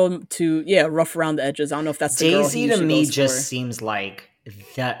him. a little too rough around the edges. I don't know if that's the girl Daisy he to usually me goes just for. seems like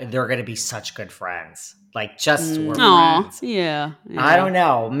that they're going to be such good friends. Like just we're Aw, friends. yeah. I don't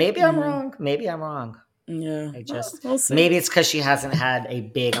know. Maybe I'm wrong. Maybe I'm wrong. Yeah, I just we'll see. maybe it's because she hasn't had a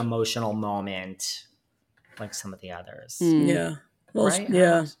big emotional moment like some of the others. Yeah. Well, Right?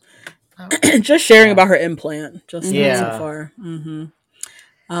 yeah. Oh. Just sharing about her implant. Just Yeah. so far.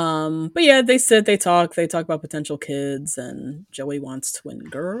 But yeah, they talk about potential kids, and Joey wants twin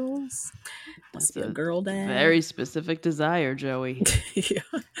girls. Must That's be a girl dad. Very specific desire, Joey. Yeah.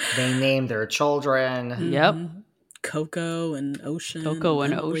 They named their children. Yep. Coco and Ocean. Coco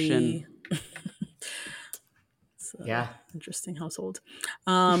and Emily. Ocean. So, Yeah. interesting household.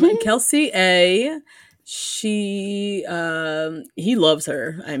 Kelsey A. She he loves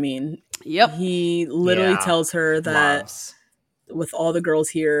her. I mean, Yep. he literally Yeah. tells her that Loves. with all the girls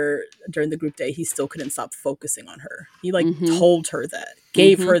here during the group day, he still couldn't stop focusing on her. He like told her that,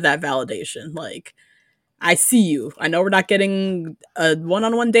 gave her that validation. Like, I see you. I know we're not getting a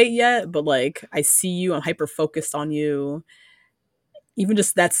one-on-one date yet, but like, I see you. I'm hyper focused on you. Even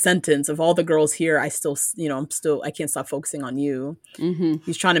just that sentence of all the girls here, I still, I can't stop focusing on you.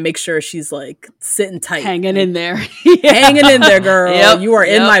 He's trying to make sure she's like sitting tight. Hanging in there. Hanging in there, girl. Yep, You are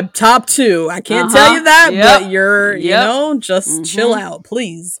in yep. my top 2. I can't tell you that, Yep, but you're, yep. just chill out,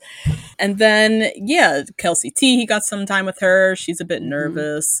 please. And then, Kelsey T, he got some time with her. She's a bit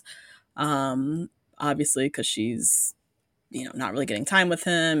nervous, obviously, because she's not really getting time with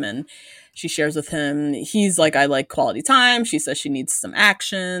him. And she shares with him, he's like, I like quality time. She says she needs some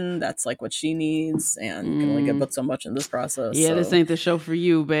action. That's like what she needs, and can only get but so much in this process. Yeah, so. this ain't the show for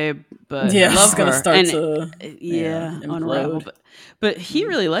you, babe. But Yeah, I love she's gonna her. start And to unravel. implode. But he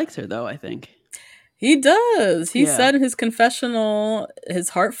really likes her, though, I think. He does. He Yeah. said in his confessional, his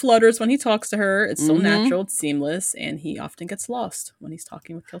heart flutters when he talks to her. It's so natural, it's seamless, and he often gets lost when he's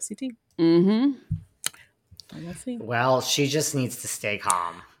talking with Kelsey T. Mm-hmm. We'll see. Well, she just needs to stay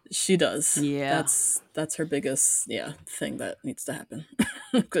calm. She does. Yeah. That's her biggest thing that needs to happen,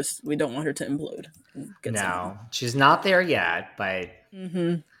 because we don't want her to implode. No, she's not there yet, but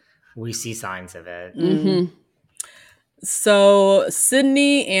we see signs of it. Mm-hmm. So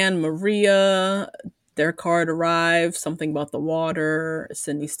Sydney and Maria, their card arrives. Something about the water.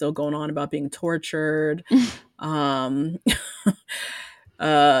 Sydney's still going on about being tortured.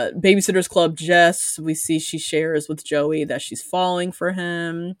 Babysitters Club Jess, we see she shares with Joey that she's falling for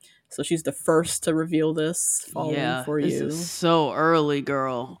him. So she's the first to reveal this. Falling for this you. is so early,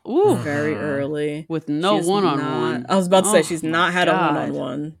 girl. Ooh. Very early. With no She's one-on-one. I was about to say, she's my not had a God.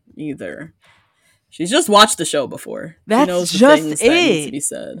 one-on-one either. She's just watched the show before. That's she knows the just things that need to it. be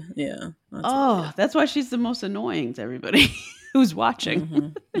said. Yeah. That's why she's the most annoying to everybody who's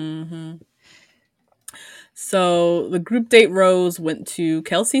watching. So the group date rose went to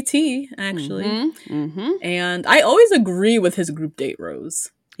Kelsey T, actually. Mm-hmm. And I always agree with his group date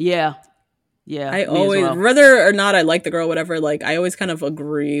rose. Yeah. Yeah. I me as always, well. whether or not I like the girl, whatever, like, I always kind of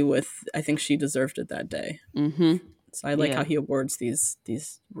agree with, I think she deserved it that day. Mm-hmm. So I like Yeah. how he awards these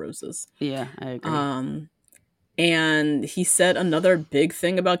roses. Yeah, I agree. And he said another big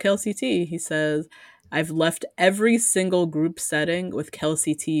thing about Kelsey T. He says, I've left every single group setting with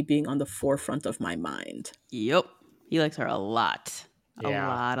Kelsey T being on the forefront of my mind. Yep. He likes her a lot.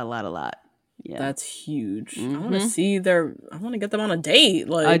 Yeah. A lot. Yeah. That's huge. I want to see I want to get them on a date.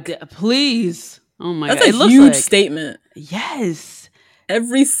 Like, please. Oh my God. that's a huge statement. Yes.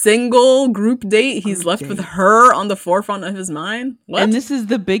 Every single group date, he's left with her on the forefront of his mind. What? And this is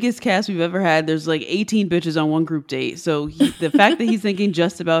the biggest cast we've ever had. There's like 18 bitches on one group date. So the fact that he's thinking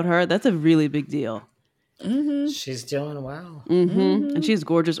just about her, that's a really big deal. Mm-hmm. She's doing well. Mm-hmm. And she has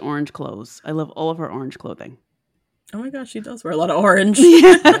gorgeous orange clothes. I love all of her orange clothing. Oh my gosh, she does wear a lot of orange.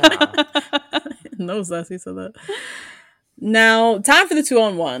 Yeah. Knows that. He said that. Now, time for the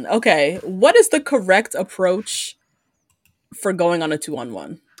 2-on-1. Okay, what is the correct approach for going on a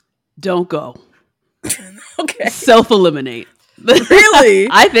 2-on-1? Don't go. Okay. Self-eliminate. Really?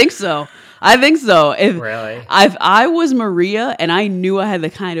 I think so. If I was Maria and I knew I had the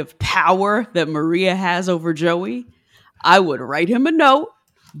kind of power that Maria has over Joey, I would write him a note,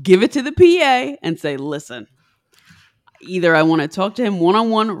 give it to the PA, and say, listen, either I want to talk to him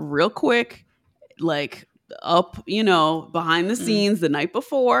one-on-one real quick, like up, behind the scenes the night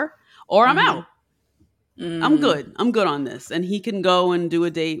before, or I'm out. I'm good. I'm good on this. And he can go and do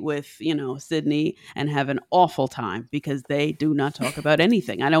a date with, Sydney and have an awful time because they do not talk about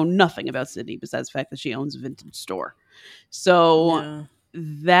anything. I know nothing about Sydney besides the fact that she owns a vintage store. So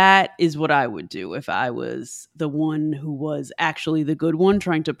that is what I would do if I was the one who was actually the good one,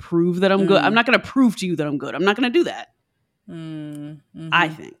 trying to prove that I'm good. I'm not going to prove to you that I'm good. I'm not going to do that. I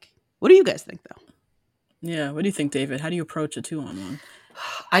think. What do you guys think, though? Yeah. What do you think, David? How do you approach a 2-on-1?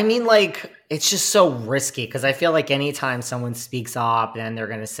 I mean, like, it's just so risky because I feel like anytime someone speaks up, then they're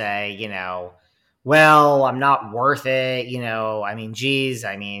going to say, well, I'm not worth it. I mean, geez,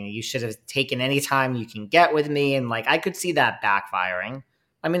 you should have taken any time you can get with me. And like, I could see that backfiring.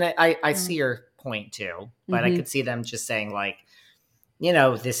 I mean, I see your point too, but I could see them just saying like,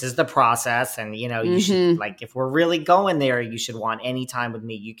 this is the process. And, you should, like, if we're really going there, you should want any time with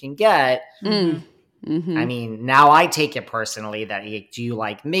me you can get. Mm-hmm. I mean, now I take it personally that do you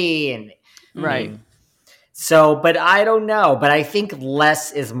like me? And right. So, but I don't know. But I think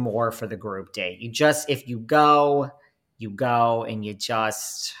less is more for the group date. If you go and you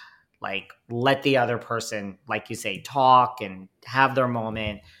just like let the other person, like you say, talk and have their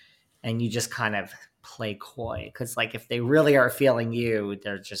moment, and you just kind of play coy. Because like if they really are feeling you,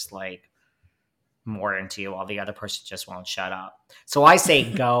 they're just like more into you while the other person just won't shut up. So I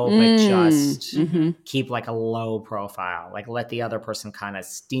say go, but just keep like a low profile. Like let the other person kind of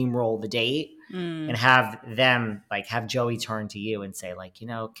steamroll the date and have them like have Joey turn to you and say like, can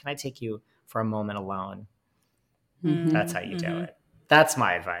I take you for a moment alone? That's how you do it. That's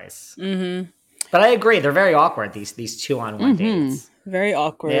my advice. But I agree. They're very awkward, these 2-on-1 dates. Very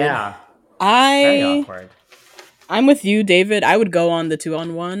awkward. Yeah. Very awkward. I'm with you, David. I would go on the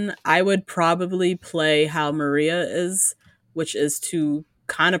 2-on-1. I would probably play how Maria is, which is to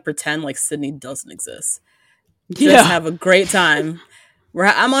kind of pretend like Sydney doesn't exist. just have a great time.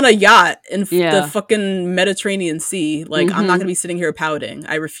 I'm on a yacht in the fucking Mediterranean Sea. Like, I'm not going to be sitting here pouting.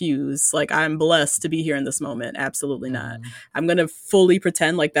 I refuse. Like, I'm blessed to be here in this moment. Absolutely not. I'm going to fully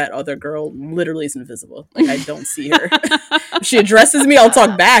pretend like that other girl literally is invisible. Like, I don't see her. If she addresses me, I'll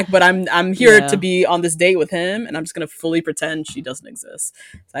talk back. But I'm here to be on this date with him, and I'm just going to fully pretend she doesn't exist.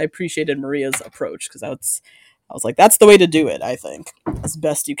 So I appreciated Maria's approach, because I was like, that's the way to do it, I think. As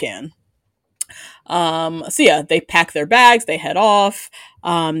best you can. So yeah, they pack their bags, they head off,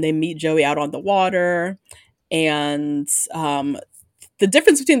 they meet Joey out on the water, and the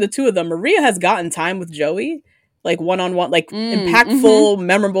difference between the two of them, Maria has gotten time with Joey, like one-on-one, like impactful,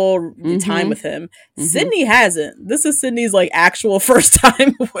 memorable time with him. Sydney hasn't. This is Sydney's like actual first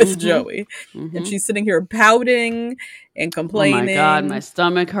time with Joey, and she's sitting here pouting and complaining. Oh my God, my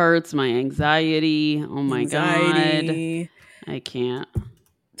stomach hurts, my anxiety. Oh my God, I can't.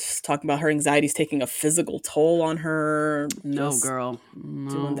 Just talking about her anxiety's taking a physical toll on her. No, girl.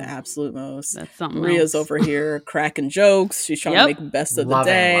 No. Doing the absolute most. That's something Maria's else. over here cracking jokes. She's trying to make the best of the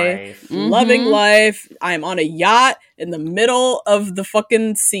day. Life. Loving life. I'm on a yacht in the middle of the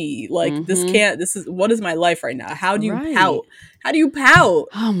fucking sea. Like, what is my life right now? How do you pout? How do you pout?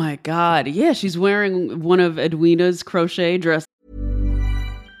 Oh my God. Yeah, she's wearing one of Edwina's crochet dresses.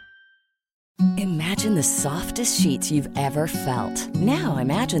 Imagine the softest sheets you've ever felt. Now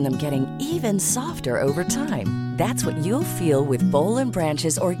imagine them getting even softer over time. That's what you'll feel with Boll &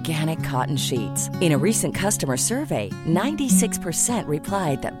 Branch's organic cotton sheets. In a recent customer survey, 96%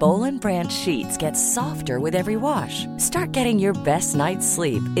 replied that Boll & Branch sheets get softer with every wash. Start getting your best night's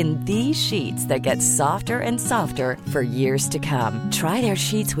sleep in these sheets that get softer and softer for years to come. Try their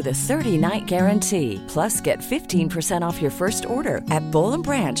sheets with a 30-night guarantee. Plus, get 15% off your first order at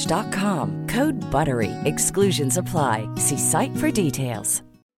bollandbranch.com. Code BUTTERY. Exclusions apply. See site for details.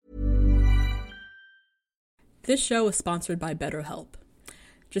 This show is sponsored by BetterHelp.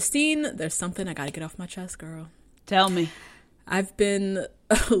 Justine, there's something I gotta get off my chest, girl. Tell me. I've been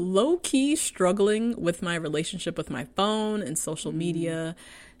low-key struggling with my relationship with my phone and social media.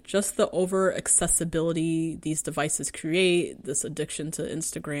 Just the over-accessibility these devices create, this addiction to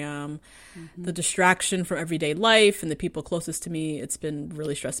Instagram, the distraction from everyday life and the people closest to me, it's been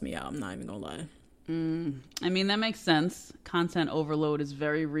really stressing me out. I'm not even gonna lie. I mean, that makes sense. Content overload is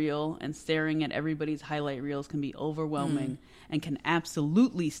very real, and staring at everybody's highlight reels can be overwhelming and can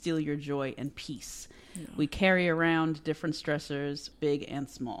absolutely steal your joy and peace. Yeah. We carry around different stressors, big and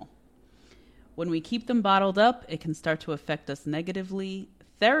small. When we keep them bottled up, it can start to affect us negatively.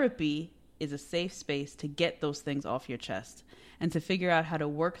 Therapy is a safe space to get those things off your chest and to figure out how to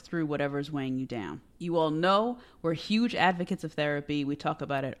work through whatever's weighing you down. You all know we're huge advocates of therapy. We talk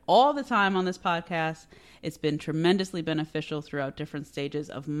about it all the time on this podcast. It's been tremendously beneficial throughout different stages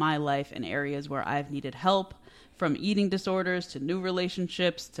of my life and areas where I've needed help, from eating disorders to new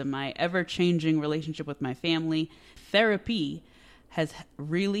relationships to my ever-changing relationship with my family. Therapy has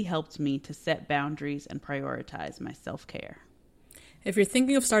really helped me to set boundaries and prioritize my self-care. If you're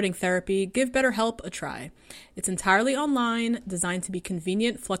thinking of starting therapy, give BetterHelp a try. It's entirely online, designed to be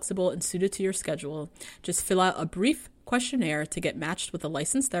convenient, flexible, and suited to your schedule. Just fill out a brief questionnaire to get matched with a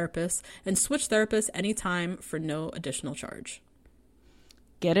licensed therapist and switch therapists anytime for no additional charge.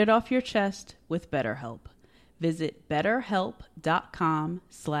 Get it off your chest with BetterHelp. Visit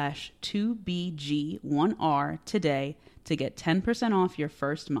betterhelp.com/2BG1R today to get 10% off your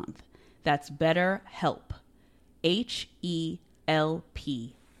first month. That's BetterHelp.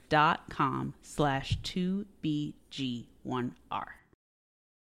 HELP.com/2BG1R.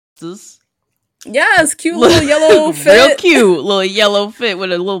 Yes, cute little yellow fit. Real cute little yellow fit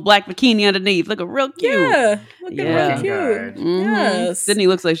with a little black bikini underneath. Looking real cute. Yeah, looking real cute. Yes. Sydney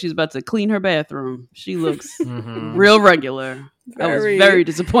looks like she's about to clean her bathroom. She looks real regular. I was very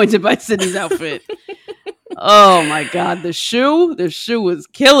disappointed by Sydney's outfit. Oh my God, the shoe was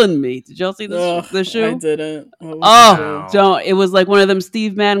killing me. Did y'all see the shoe? I didn't. Don't. It was like one of them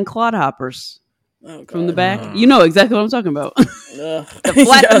Steve Madden clodhoppers from the back. You know exactly what I'm talking about. The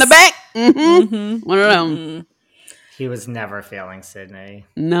flat in the back. One of them. He was never failing Sydney.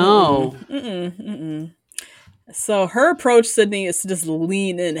 No. So her approach, Sydney, is to just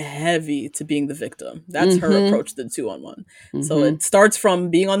lean in heavy to being the victim. That's her approach to the 2-on-1. So it starts from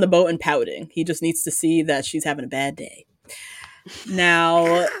being on the boat and pouting. He just needs to see that she's having a bad day.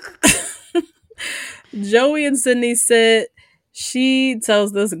 Now, Joey and Sydney sit. She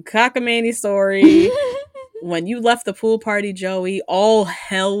tells this cockamamie story. When you left the pool party, Joey, all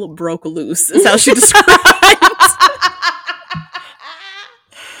hell broke loose, is how she described it.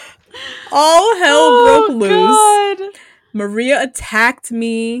 All hell broke loose. Maria attacked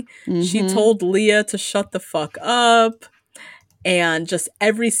me. She told Leah to shut the fuck up. And just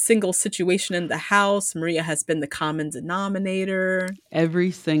every single situation in the house, Maria has been the common denominator.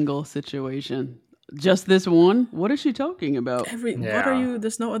 Every single situation. Just this one? What is she talking about? What are you?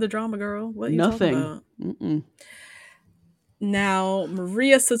 There's no other drama, girl. What are you Nothing. talking about? Now,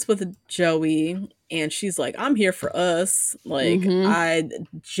 Maria sits with Joey and she's like, I'm here for us. Like, I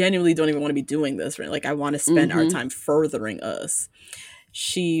genuinely don't even want to be doing this, right? Like, I want to spend our time furthering us.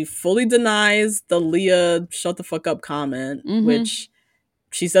 She fully denies the Leah shut the fuck up comment, which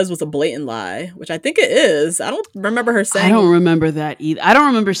she says was a blatant lie, which I think it is. I don't remember her saying. I don't remember that either. I don't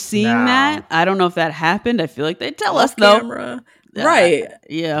remember seeing that. I don't know if that happened. I feel like they tell us though. Camera. Right.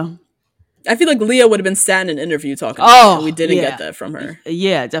 Yeah. I feel like Leah would have been sat in an interview talking about it, and we didn't get that from her.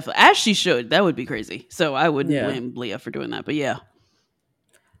 Yeah, definitely. As she should. That would be crazy. So I wouldn't blame Leah for doing that. But yeah.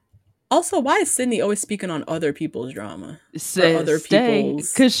 Also, why is Sydney always speaking on other people's drama?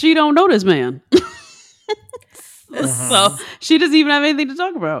 People's... Because she don't know this man. So she doesn't even have anything to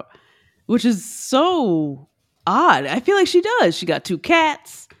talk about, which is so odd. I feel like she does. She got 2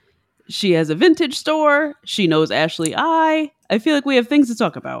 cats. She has a vintage store. She knows Ashley I feel like we have things to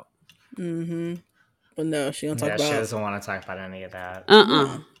talk about. But no, she don't talk about. She doesn't want to talk about any of that.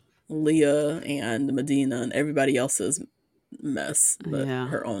 Leah and Medina and everybody else's mess, but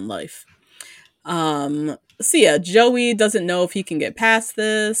her own life. So yeah, Joey doesn't know if he can get past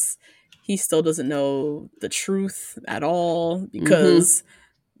this. He still doesn't know the truth at all because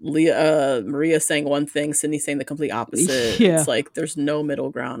Maria saying one thing, Sydney saying the complete opposite. It's like there's no middle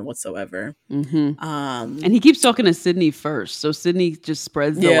ground whatsoever. And he keeps talking to Sydney first, so Sydney just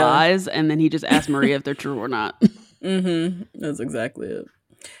spreads the lies, and then he just asks Maria if they're true or not. That's exactly it.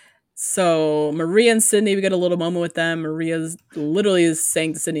 So Maria and Sydney, we get a little moment with them. Maria's literally is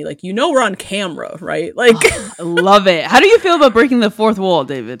saying to Sydney, like, you know, we're on camera, right? Like, I love it. How do you feel about breaking the fourth wall,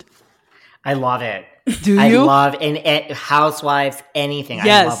 David? I love it. Do you? I love Housewives, anything.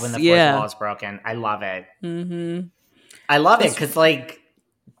 Yes, I love when the fourth wall is broken. I love it. I love it because, like,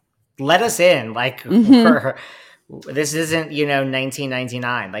 let us in. Like, this isn't,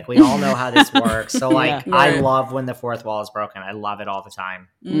 1999. Like, we all know how this works. So, like, I love when the fourth wall is broken. I love it all the time.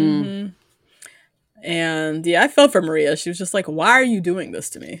 And I felt for Maria. She was just like, why are you doing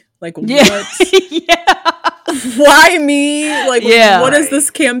this to me? Like, what? Why me? Like, what is this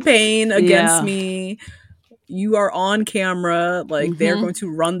campaign against me? You are on camera. Like, they're going to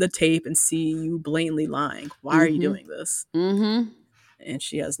run the tape and see you blatantly lying. Why are you doing this? And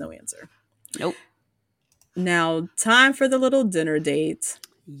she has no answer. Nope. Now, time for the little dinner date.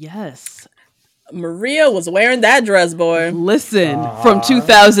 Yes. Maria was wearing that dress, boy. Listen, from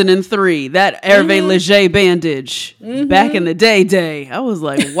 2003, that Hervé Leger bandage. Back in the day. I was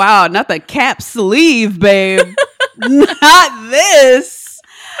like, wow, not the cap sleeve, babe. Not this.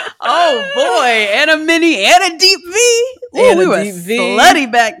 Oh, boy. And a mini and a deep V. Ooh, we were slutty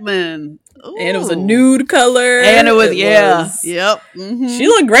back then. Ooh. And it was a nude color. And it was, yep. She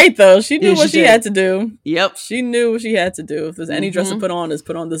looked great, though. She knew what she had to do. Yep. She knew what she had to do. If there's any dress to put on, is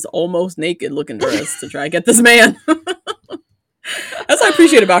put on this almost naked looking dress to try to get this man. That's what I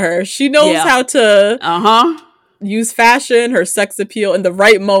appreciate about her. She knows how to use fashion, her sex appeal in the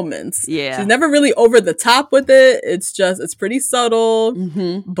right moments. Yeah. She's never really over the top with it. It's pretty subtle,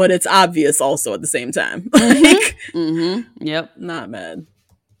 but it's obvious also at the same time. Yep. Not mad.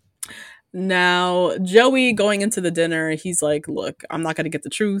 Now, Joey going into the dinner, he's like, look, I'm not going to get the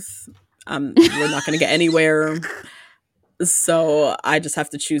truth. We're not going to get anywhere. So I just have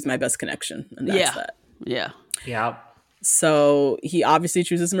to choose my best connection. And that's that. Yeah. So he obviously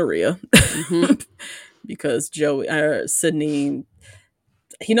chooses Maria because Sydney,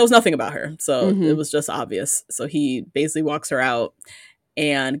 he knows nothing about her. So it was just obvious. So he basically walks her out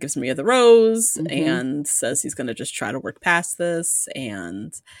and gives Maria the rose and says he's going to just try to work past this.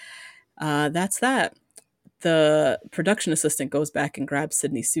 And that's that. The production assistant goes back and grabs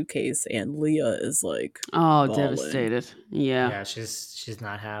Sydney's suitcase, and Leah is like, bawling. Devastated. Yeah, she's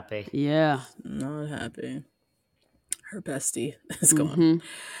not happy. Yeah. Not happy. Her bestie is gone.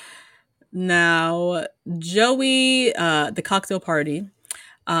 Now, Joey, the cocktail party,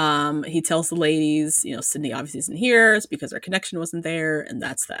 he tells the ladies, Sydney obviously isn't here. It's because our connection wasn't there, and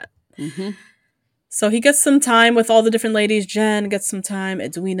that's that. So he gets some time with all the different ladies. Jen gets some time.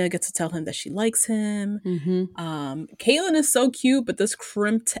 Edwina gets to tell him that she likes him. Caitlin is so cute, but this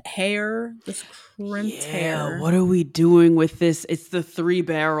crimped hair. What are we doing with this? It's the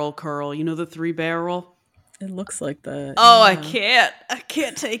 3-barrel curl. You know the 3-barrel? It looks like that. Oh, yeah. I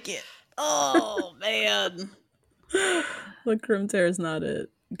can't take it. Oh, man. The crimped hair is not it.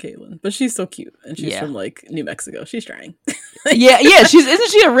 Caitlin. But she's so cute. And she's from like New Mexico. She's trying. Yeah.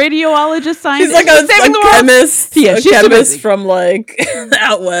 Isn't she a radiologist scientist? She's like a chemist. Yeah, she's a chemist from like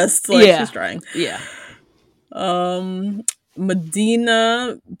out west. Like she's trying. Yeah.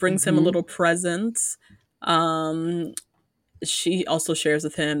 Medina brings him a little present. She also shares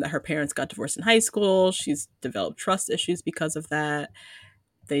with him that her parents got divorced in high school. She's developed trust issues because of that.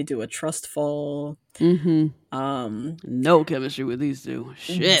 They do a trust fall. No chemistry with these two.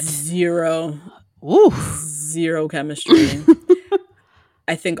 Shit. Zero chemistry.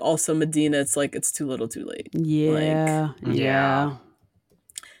 I think also Medina, it's like it's too little too late. Yeah.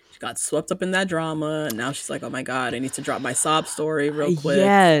 She got swept up in that drama, and now she's like, oh my God, I need to drop my sob story real quick.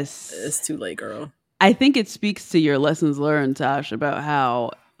 Yes. It's too late, girl. I think it speaks to your lessons learned, Tosh, about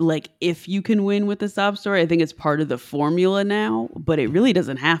how, like, if you can win with the sob story, I think it's part of the formula now, but it really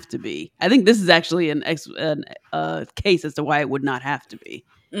doesn't have to be. I think this is actually a case as to why it would not have to be.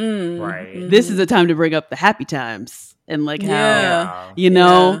 Right. This is a time to bring up the happy times and like how,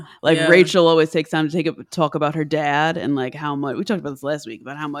 Rachel always takes time to talk about her dad and like how much, we talked about this last week,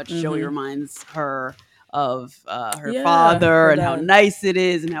 about how much Joey reminds her of her father and how nice it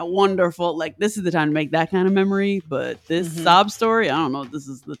is and how wonderful. Like, this is the time to make that kind of memory. But this sob story, I don't know if this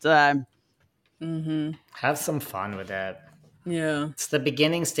is the time. Have some fun with it. Yeah. It's the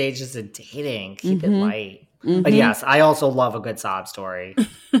beginning stages of dating. Keep it light. But yes, I also love a good sob story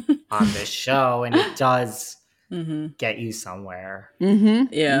on this show, and it does get you somewhere.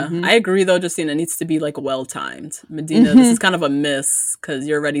 I agree, though, Justine, it needs to be like well-timed. Medina, this is kind of a miss because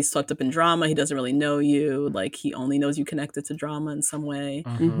you're already swept up in drama. He doesn't really know you. Like, he only knows you connected to drama in some way.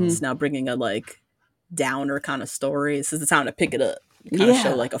 It's now bringing a like downer kind of story. This is the time to pick it up. Kind of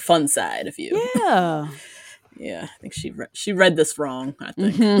show like a fun side of you. I think she read this wrong, I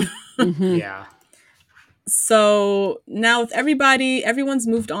think. Yeah. So now with everyone's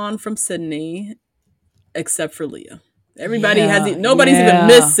moved on from Sydney except for Leah. Nobody's even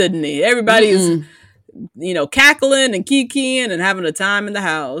missed Sydney. Everybody's, cackling and kikiing and having a time in the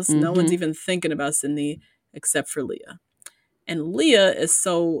house. No one's even thinking about Sydney except for Leah. And Leah is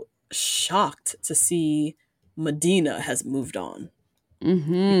so shocked to see Medina has moved on.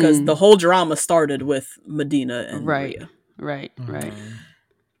 Because the whole drama started with Medina and Maria. Right.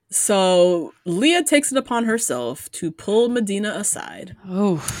 So Leah takes it upon herself to pull Medina aside.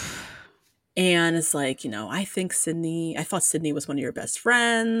 And it's like, I thought Sydney was one of your best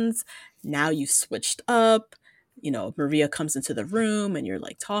friends. Now you switched up. Maria comes into the room and you're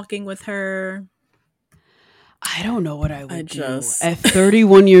like talking with her. I don't know what I would do. At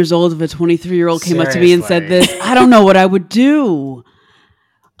 31 years old, if a 23-year-old came up to me and said this, I don't know what I would do.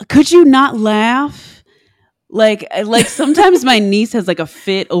 Could you not laugh? Like sometimes my niece has like a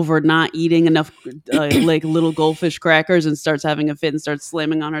fit over not eating enough like little goldfish crackers and starts having a fit and starts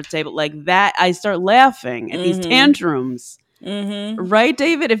slamming on her table like that. I start laughing at these tantrums. Right,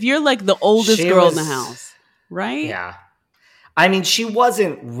 David? If you're like the oldest girl in the house, right? Yeah. I mean, she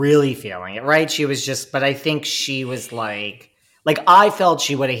wasn't really feeling it, right? She was just, but I think she was like I felt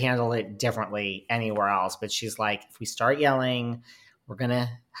she would have handled it differently anywhere else. But she's like, if we start yelling, we're going to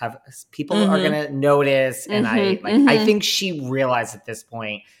have people are going to notice. And I think she realized at this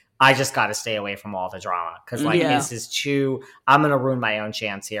point, I just got to stay away from all the drama. Cause this is I'm going to ruin my own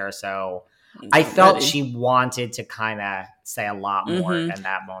chance here. So I felt she wanted to kind of say a lot more in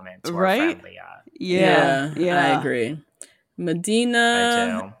that moment. To her friend Leah. Yeah, I agree.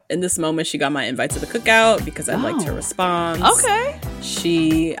 Medina, in this moment, she got my invite to the cookout because I liked her response. Okay.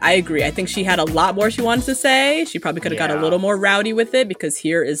 I agree. I think she had a lot more she wanted to say. She probably could have got a little more rowdy with it because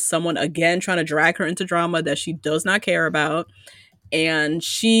here is someone, again, trying to drag her into drama that she does not care about. And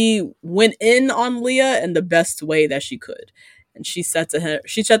she went in on Leah in the best way that she could. And she said to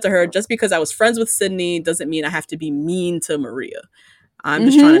her, just because I was friends with Sydney doesn't mean I have to be mean to Maria. I'm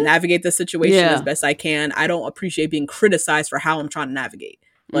just trying to navigate the situation as best I can. I don't appreciate being criticized for how I'm trying to navigate.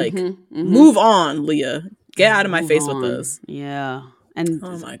 Like, move on, Leah. Get out of my face with this. Yeah. And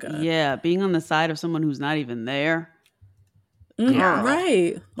oh my God. Yeah, being on the side of someone who's not even there.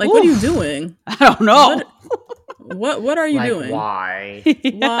 Right. Like, what are you doing? I don't know. What are you doing? Why?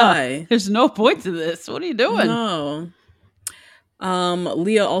 Why? There's no point to this. What are you doing? No.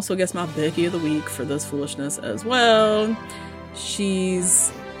 Leah also gets my Becky of the week for this foolishness as well. She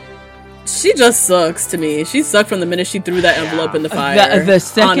just sucks to me. She sucked from the minute she threw that envelope in the fire. The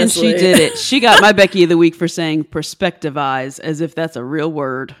second honestly. she did it, she got my Becky of the week for saying perspective eyes, as if that's a real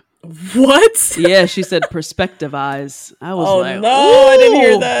word. What? Yeah, she said perspective eyes. I was like, no, I didn't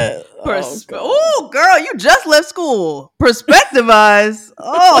hear that. Oh, girl, you just left school. Perspective eyes.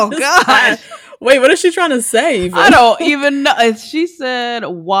 Oh, gosh. Wait, what is she trying to say? Even? I don't even know. She said,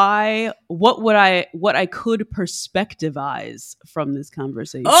 "What I could perspectivize from this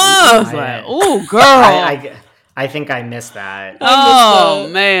conversation?" Oh, I was like, "Oh, girl." I think I missed that. Oh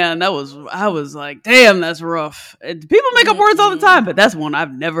man, I was like, damn, that's rough. People make up words all the time, but that's one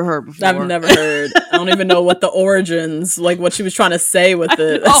I've never heard before. I've never heard. I don't even know what the origins, like what she was trying to say with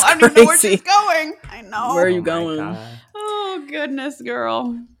it. I don't know where she's going. I know. Where are you going? Oh goodness,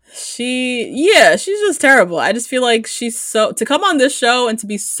 girl. She's just terrible. I just feel like she's to come on this show and to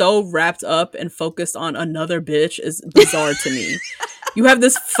be so wrapped up and focused on another bitch is bizarre to me. You have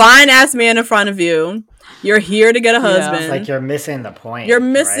this fine ass man in front of you. You're here to get a husband. It's like you're missing the point. You're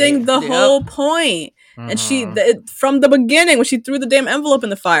missing the whole point. And from the beginning, when she threw the damn envelope in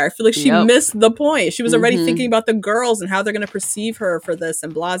the fire, I feel like she missed the point. She was already thinking about the girls and how they're going to perceive her for this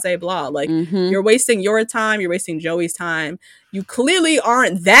and blah, blah, blah. Like, you're wasting your time. You're wasting Joey's time. You clearly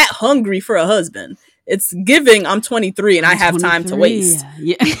aren't that hungry for a husband. It's giving, I'm 23 and I have time to waste.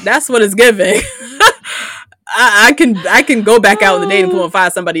 Yeah. That's what it's giving. I can go back out in the dating pool and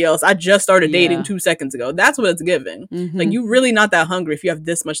find somebody else. I just started dating 2 seconds ago. That's what it's giving. Like, you really not that hungry if you have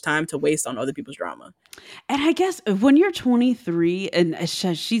this much time to waste on other people's drama. And I guess when you're 23 and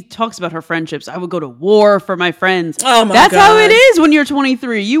she talks about her friendships, I would go to war for my friends. Oh my That's God. how it is when you're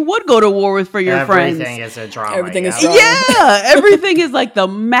 23. You would go to war for your friends. Everything is a drama. Everything is drama. Yeah, everything is like the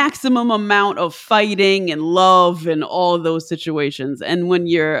maximum amount of fighting and love and all of those situations. And when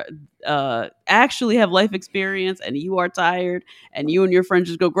you're actually have life experience and you are tired and you and your friends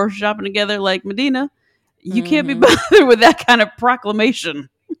just go grocery shopping together like Medina, you can't be bothered with that kind of proclamation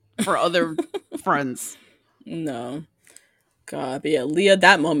for other friends. No. God, but yeah, Leah,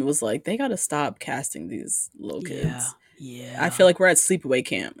 that moment was like, they gotta stop casting these little kids. Yeah. I feel like we're at sleepaway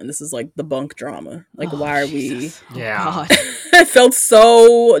camp and this is like the bunk drama. Like, why are Jesus. we? Yeah. God. I felt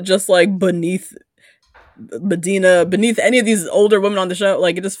so just like beneath Medina, beneath any of these older women on the show.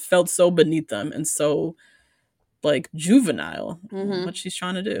 Like, it just felt so beneath them and so like juvenile what she's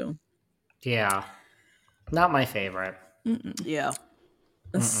trying to do. Yeah. Not my favorite. Yeah.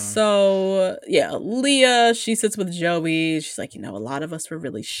 So yeah, Leah, she sits with Joey. She's like, a lot of us were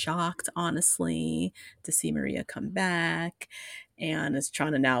really shocked, honestly, to see Maria come back, and is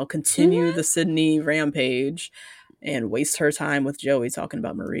trying to now continue the Sydney rampage and waste her time with Joey talking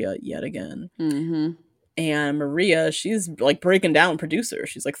about Maria yet again. And Maria, she's like breaking down producer.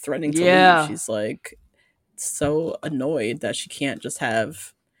 She's like threatening to leave. She's like so annoyed that she can't just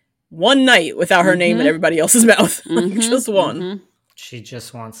have one night without her name in everybody else's mouth. Like, just one. She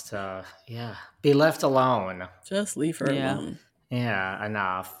just wants to, be left alone. Just leave her alone. Yeah,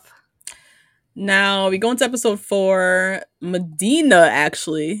 enough. Now we go into episode 4. Medina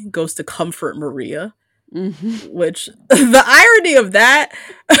actually goes to comfort Maria, which the irony of that.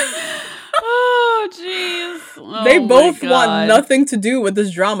 Oh, jeez. They both want nothing to do with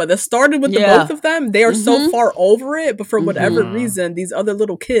this drama that started with the both of them. They are so far over it, but for whatever reason, these other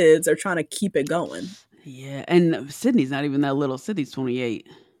little kids are trying to keep it going. Yeah, and Sydney's not even that little. Sydney's 28.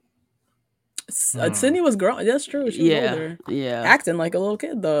 Sydney was growing. That's true. She was older. Yeah. Acting like a little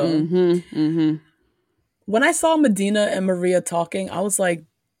kid, though. When I saw Medina and Maria talking, I was like,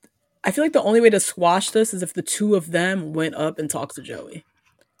 I feel like the only way to squash this is if the two of them went up and talked to Joey.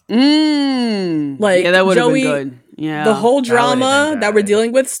 Like, that would have Joey, been good. Yeah, the whole drama that we're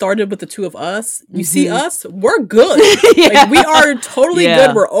dealing with started with the two of us. You see us, we're good. Like, we are totally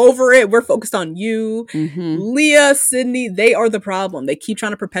good. We're over it. We're focused on you. Leah, Sydney, they are the problem. They keep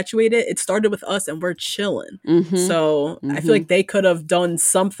trying to perpetuate it. It started with us and we're chilling. So I feel like they could have done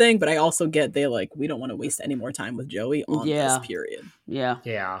something, but I also get they like, we don't want to waste any more time with Joey on this period. Yeah.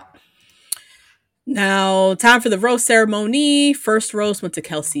 Now, time for the roast ceremony. First roast went to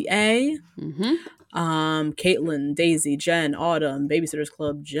Kelsey A. Caitlin, Daisy, Jen, Autumn, Babysitters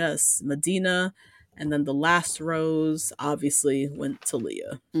Club, Jess, Medina, and then the last rose obviously went to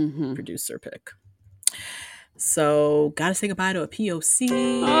Leah, producer pick. So, gotta say goodbye to a POC.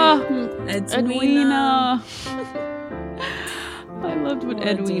 Edwina. I loved with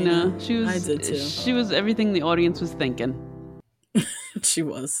Edwina. I did too. She was everything the audience was thinking. She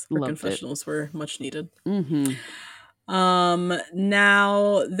was. Her Loved confessionals were much needed.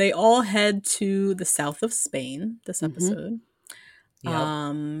 Now they all head to the south of Spain this episode.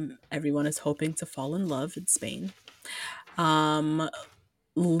 Everyone is hoping to fall in love in Spain.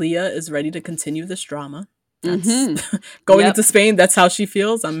 Leah is ready to continue this drama. That's going into Spain. That's how she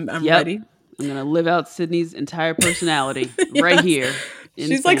feels. I'm ready. I'm gonna live out Sydney's entire personality right here.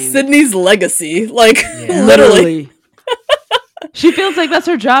 She's Spain. like Sydney's legacy. Like literally. She feels like that's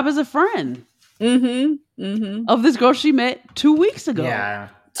her job as a friend of this girl she met 2 weeks ago. Yeah.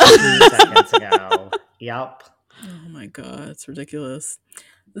 2 seconds ago. Yep. Oh my God, it's ridiculous.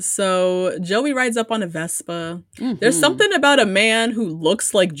 So Joey rides up on a Vespa. There's something about a man who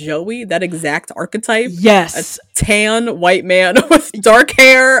looks like Joey, that exact archetype. Yes. A tan white man with dark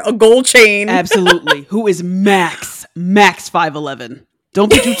hair, a gold chain. Absolutely. Who is max 5'11". Don't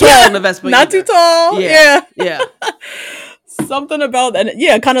be too tall on the Vespa. Not either. too tall. Yeah. Something about that.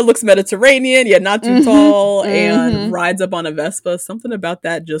 Yeah, kind of looks Mediterranean, yet not too tall, and rides up on a Vespa. Something about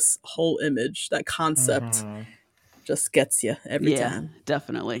that just whole image, that concept. Just gets you every time.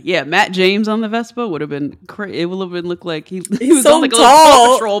 Definitely. Yeah, Matt James on the Vespa would have been crazy. It would have been look like he was so on like a tall. little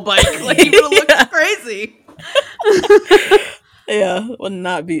Paw Patrol bike. Like he would have looked crazy. Yeah, would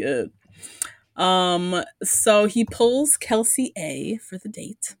not be it. So he pulls Kelsey A for the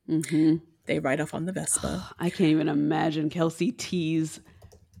date. They ride off on the Vespa. I can't even imagine Kelsey T's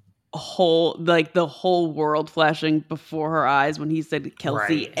the whole world flashing before her eyes when he said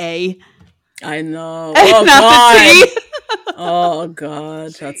Kelsey A. I know. Oh God. Oh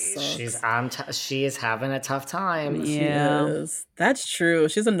God, that sucks. She is having a tough time. Yeah, she is. That's true.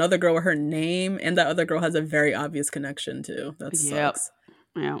 She's another girl where her name and that other girl has a very obvious connection too. That sucks.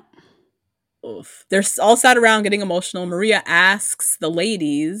 Yeah. Oof. They're all sat around getting emotional. Maria asks the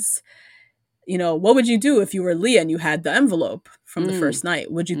ladies, what would you do if you were Leah and you had the envelope from the first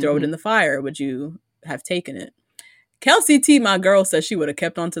night? Would you throw it in the fire? Would you have taken it? Kelsey T, my girl, says she would have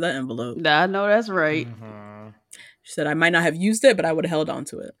kept onto that envelope. I know that's right. She said, I might not have used it, but I would have held on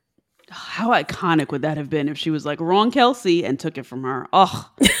to it. How iconic would that have been if she was like, wrong Kelsey, and took it from her? Oh.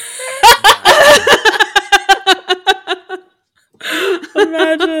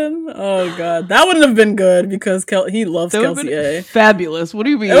 Imagine. Oh, God. That wouldn't have been good because he loves Kelsey A. Fabulous. What do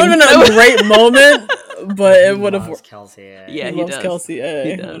you mean? It would have been a great moment, but it would have worked. Kelsey A. Yeah, he loves does. Kelsey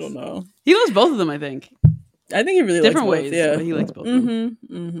A. He does. I don't know. He loves both of them, I think. I think he really different likes ways. Both, yeah. But he likes both of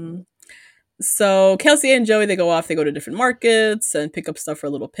them. So Kelsey and Joey, they go off. They go to different markets and pick up stuff for a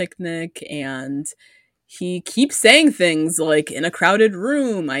little picnic. And he keeps saying things like, in a crowded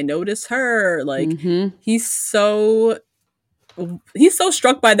room, I notice her. Like, he's so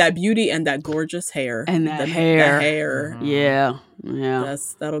struck by that beauty and that gorgeous hair. And that hair. That hair. Yeah.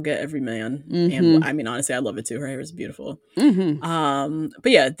 That'll get every man. And I mean, honestly, I love it too. Her hair is beautiful.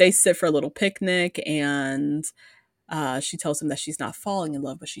 But yeah, they sit for a little picnic and she tells him that she's not falling in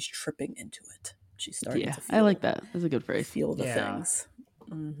love, but she's tripping into it. She's starting to feel. I like that. That's a good phrase. Feel the things.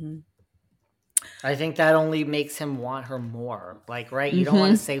 I think that only makes him want her more. Like, right? You don't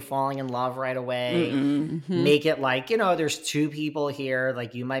want to say falling in love right away. Make it like, there's two people here.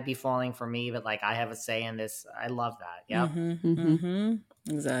 Like, you might be falling for me, but like, I have a say in this. I love that. Yep.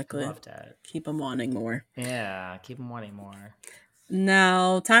 Exactly. Loved it. Keep him wanting more. Yeah, keep him wanting more.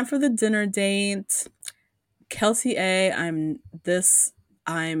 Now, time for the dinner date. Kelsey A, I'm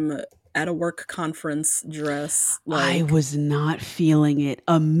at a work conference dress. I was not feeling it.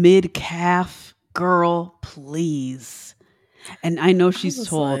 A mid-calf girl, please. And I know she's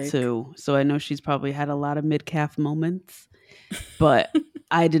tall too, so I know she's probably had a lot of mid-calf moments. But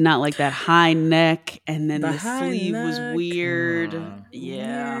I did not like that high neck, and then the sleeve was weird.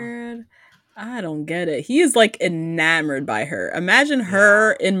 Weird. I don't get it. He is like enamored by her. Imagine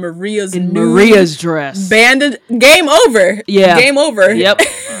her in Maria's dress. Banded. Game over. Yeah. Game over. Yep.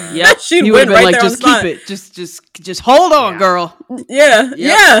 She'd win right like, there just on the keep it. Just hold on, girl. Yeah.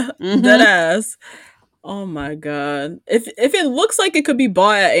 Yeah. That ass. Oh my God. If it looks like it could be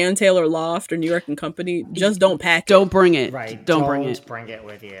bought at Ann Taylor Loft or New York and Company, just don't pack it. Don't bring it. Right. Don't bring it. Bring it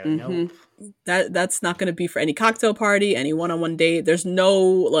with you. Nope. That's not going to be for any cocktail party, any one-on-one date. There's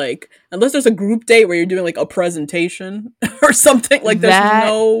no unless there's a group date where you're doing like a presentation or something, like there's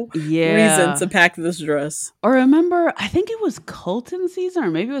no reason to pack this dress. Or remember, I think it was Colton season,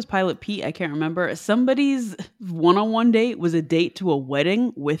 or maybe it was Pilot Pete. I can't remember. Somebody's one-on-one date was a date to a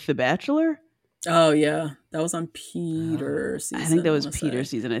wedding with the Bachelor. Oh yeah, that was on Peter's season. I think that was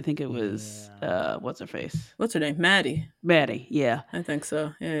Peter's season. I think it was what's her face? What's her name? Maddie, yeah. I think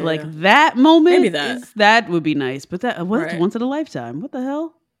so. Yeah, that moment. Maybe that would be nice, but that was once in a lifetime. What the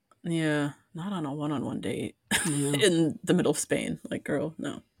hell? Yeah, not on a one-on-one date in the middle of Spain. Like, girl,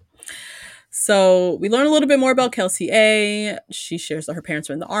 no. So we learn a little bit more about Kelsey A. She shares that her parents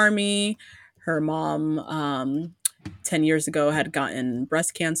were in the Army. Her mom 10 years ago had gotten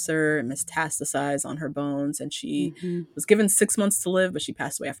breast cancer and metastasized on her bones, and she was given 6 months to live, but she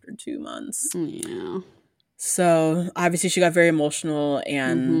passed away after 2 months. Yeah. So obviously she got very emotional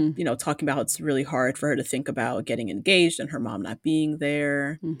and, talking about how it's really hard for her to think about getting engaged and her mom not being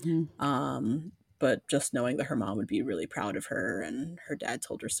there. But just knowing that her mom would be really proud of her, and her dad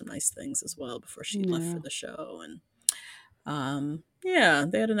told her some nice things as well before she left for the show. And Yeah,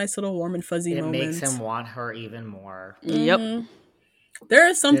 they had a nice little warm and fuzzy It moment. makes him want her even more. Yep. There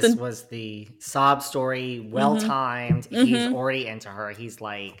is something. This was the sob story, well timed. He's already into her. He's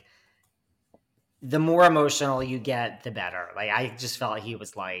like, the more emotional you get, the better. Like, I just felt like he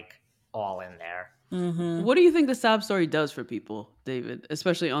was like all in there. What do you think the sob story does for people, David?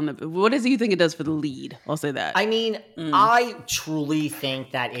 Especially what do you think it does for the lead? I'll say that. I mean, I truly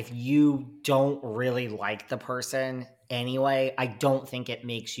think that if you don't really like the person anyway, I don't think it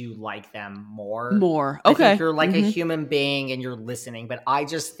makes you like them more. Okay. I think you're like a human being and you're listening, but I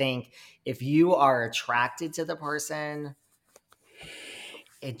just think if you are attracted to the person,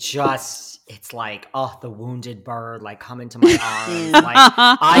 it's like, oh, the wounded bird, like, come into my arms. Like,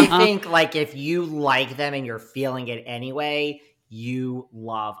 I think, like, if you like them and you're feeling it anyway, you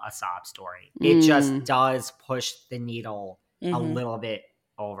love a sob story. It just does push the needle a little bit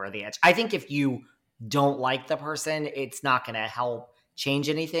over the edge. I think if you don't like the person, it's not going to help change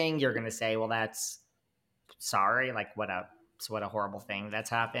anything. You're going to say, well, that's sorry. Like, what a horrible thing that's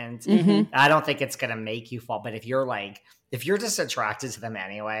happened. I don't think it's going to make you fall. But if you're just attracted to them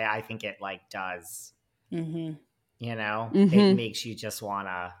anyway, I think it like does, you know, it makes you just want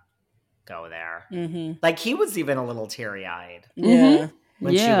to go there. Like, he was even a little teary eyed. Yeah.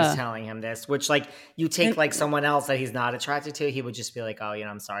 When she was telling him this, which, like, you take like someone else that he's not attracted to, he would just be like, oh, you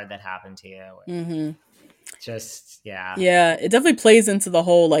know, I'm sorry that happened to you. Just, yeah. Yeah, it definitely plays into the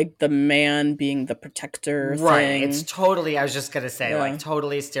whole, like, the man being the protector thing. It's totally, I was just going to say, like,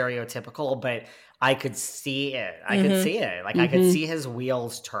 totally stereotypical, but I could see it. Could see it. Like, I could see his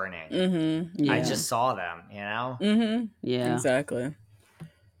wheels turning. I just saw them, you know? Yeah. Exactly.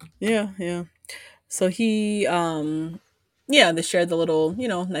 Yeah. So he, they shared the little, you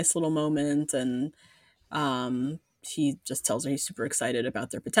know, nice little moment, and he just tells her he's super excited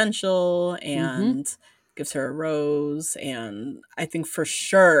about their potential and gives her a rose. And I think for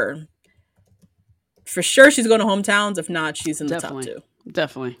sure she's going to hometowns. If not, she's in the top 2.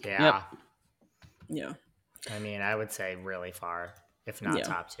 Definitely. Yeah. Yep. Yeah. I mean, I would say really far, if not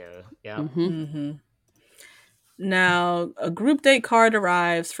top 2. Yeah. Now, a group date card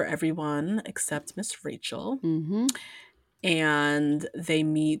arrives for everyone except Miss Rachel. And they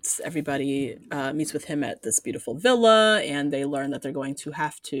everybody meets with him at this beautiful villa, and they learn that they're going to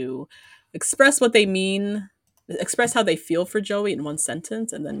have to express what they mean, express how they feel for Joey in one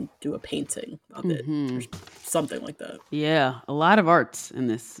sentence, and then do a painting of it, or something like that. Yeah, a lot of arts in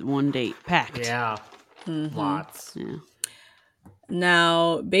this one date, packed. Yeah, lots. Yeah.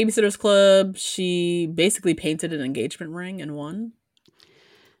 Now, Babysitter's Club, she basically painted an engagement ring and won.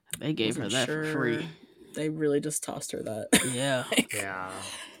 They gave her that for free. They really just tossed her that. Yeah. Yeah.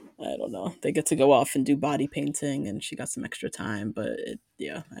 I don't know. They get to go off and do body painting, and she got some extra time, but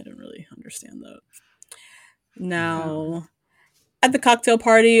I don't really understand that. Now, at the cocktail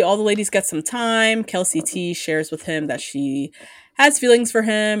party, all the ladies get some time. Kelsey T shares with him that she has feelings for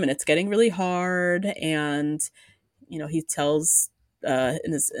him, and it's getting really hard. And, you know, he tells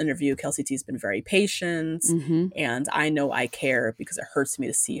in his interview, Kelsey T's been very patient, and I know I care because it hurts me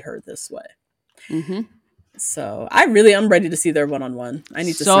to see her this way. So I'm ready to see their one-on-one. I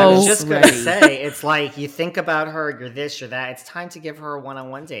need to see. I was just going to say, it's like, you think about her, you're this, you're that. It's time to give her a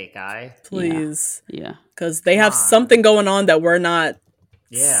one-on-one date, guy. Please. Yeah. Because they have something going on that we're not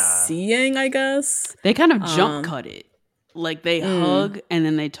seeing, I guess. They kind of jump cut it. Like, they hug, and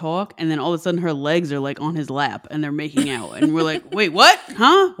then they talk, and then all of a sudden her legs are, like, on his lap, and they're making out. And we're like, wait, what?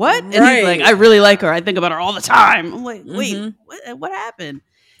 Huh? What? And he's like, I really like her. I think about her all the time. I'm like, wait, what happened?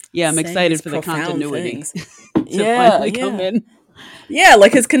 Yeah, I'm excited for the continuity to finally come in. Yeah,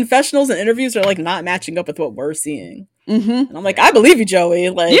 like, his confessionals and interviews are, like, not matching up with what we're seeing. And I'm like, I believe you, Joey.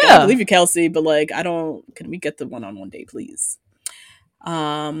 Like, I believe you, Kelsey, but, like, can we get the one-on-one date, please?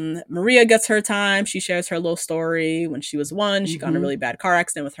 Maria gets her time. She shares her little story. When she was 1, she got in a really bad car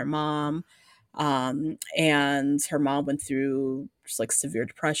accident with her mom. And her mom went through just, like, severe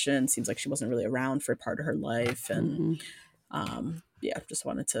depression. Seems like she wasn't really around for part of her life. And, just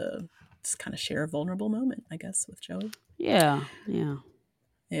wanted to just kind of share a vulnerable moment, I guess, with Joey. Yeah.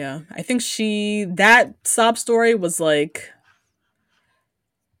 I think that sob story was like,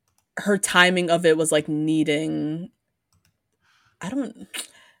 her timing of it was like needing,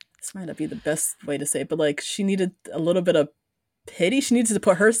 this might not be the best way to say it, but like, she needed a little bit of pity. She needed to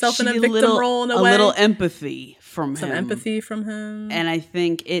put herself in a victim role in a way. A little empathy from him. Some empathy from him. And I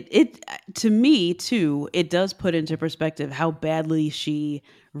think it to me too, it does put into perspective how badly she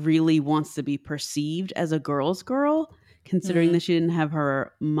really wants to be perceived as a girl's girl, considering that she didn't have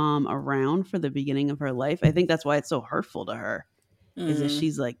her mom around for the beginning of her life. I think that's why it's so hurtful to her. Is that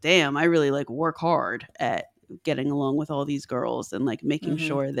she's like, damn, I really like work hard at getting along with all these girls and like making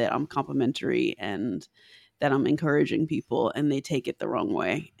sure that I'm complimentary and that I'm encouraging people, and they take it the wrong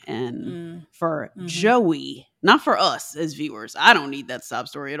way. And for Joey, not for us as viewers, I don't need that sob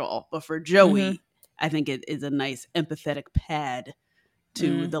story at all. But for Joey, I think it is a nice empathetic pad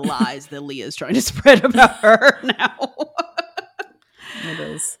to the lies that Leah is trying to spread about her now. It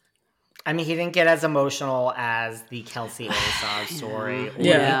is. I mean, he didn't get as emotional as the Kelsey A sob story or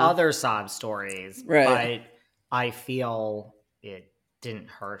Yeah. the other sob stories, Right. but I feel it didn't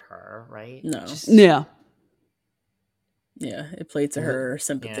hurt her, right? No. Yeah. Yeah, it played to her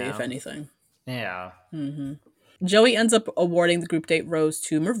sympathy, if anything. Yeah. Joey ends up awarding the group date rose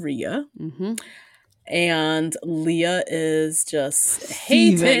to Maria. And Leah is just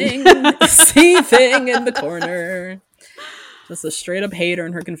hating, seething in the corner. Just a straight up hater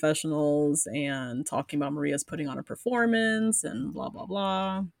in her confessionals and talking about Maria's putting on a performance and blah, blah,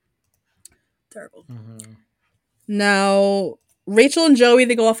 blah. Terrible. Now, Rachel and Joey,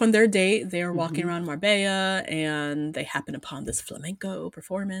 they go off on their date. They are walking around Marbella and they happen upon this flamenco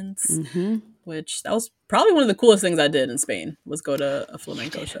performance, which that was probably one of the coolest things I did in Spain, was go to a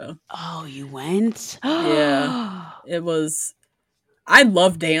flamenco show. Oh, you went? Yeah. It was, I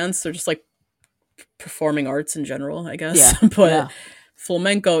love dance, or just like performing arts in general, I guess. But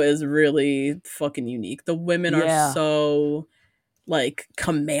flamenco is really fucking unique. The women are so like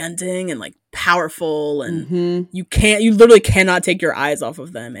commanding and like powerful, and you literally cannot take your eyes off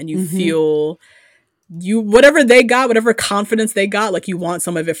of them, and you feel whatever they got, whatever confidence they got, like you want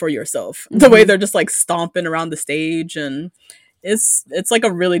some of it for yourself. The way they're just like stomping around the stage, and it's like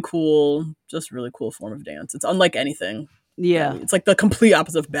a really cool form of dance. It's unlike anything. Yeah. It's like the complete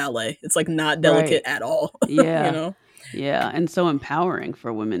opposite of ballet. It's like not delicate at all. Yeah. You know? Yeah, and so empowering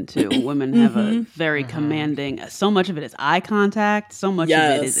for women too. Women have a very commanding. So much of it is eye contact. So much of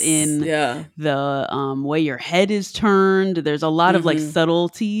it is in the way your head is turned. There's a lot of like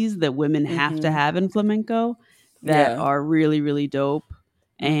subtleties that women have to have in flamenco that are really, really dope.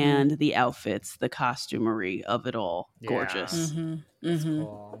 And the outfits, the costumery of it all, gorgeous.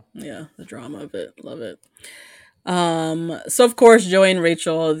 Cool. Yeah, the drama of it, love it. So of course, Joey and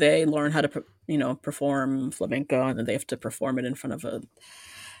Rachel, they learn how to perform flamenco, and then they have to perform it in front of a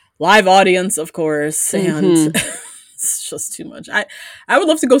live audience, of course, and it's just too much. I would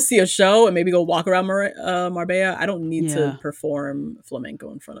love to go see a show and maybe go walk around Marbella. I don't need to perform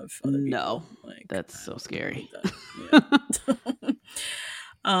flamenco in front of other people. No, that's so scary.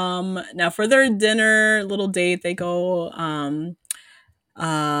 Now for their dinner little date, they go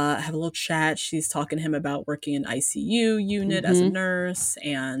have a little chat. She's talking to him about working in ICU unit as a nurse,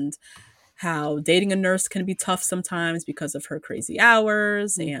 and how dating a nurse can be tough sometimes because of her crazy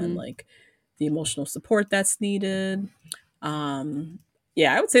hours and like the emotional support that's needed. I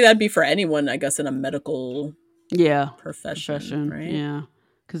would say that'd be for anyone, I guess, in a medical profession, right? Yeah,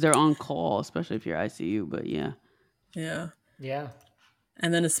 because they're on call, especially if you're ICU. But yeah,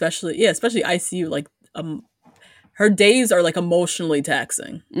 and then especially ICU, like her days are like emotionally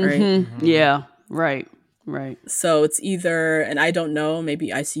taxing, right? Yeah, right. So it's either, and I don't know, maybe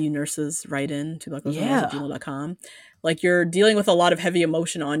ICU nurses write in to gmail.com. Like you're dealing with a lot of heavy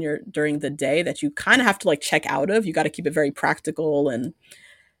emotion during the day that you kind of have to like check out of. You got to keep it very practical and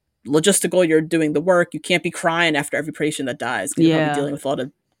logistical. You're doing the work. You can't be crying after every patient that dies. You're probably dealing with a lot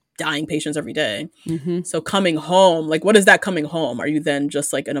of dying patients every day. So coming home, like what is that coming home? Are you then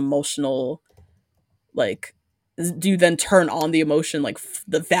just like an emotional, like, do you then turn on the emotion, like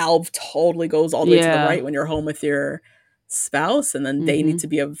the valve totally goes all the way to the right when you're home with your spouse, and then they need to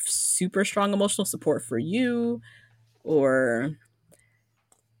be a super strong emotional support for you, or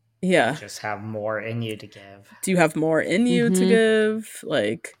just have more in you to give? Do you have more in you to give?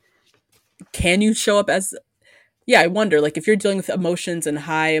 Like, can you show up as I wonder, like, if you're dealing with emotions and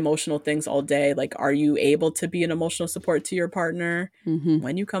high emotional things all day, like, are you able to be an emotional support to your partner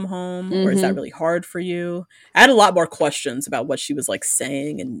when you come home? Or is that really hard for you? I had a lot more questions about what she was, like,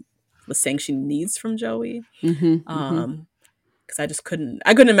 saying and was saying she needs from Joey. Because I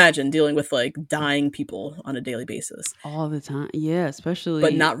couldn't imagine dealing with, like, dying people on a daily basis. All the time. Yeah, especially.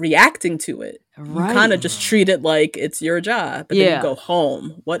 But not reacting to it. Right. You kind of just treat it like it's your job. But then you go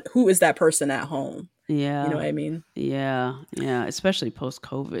home. Who is that person at home? Yeah. You know what I mean? Yeah. Especially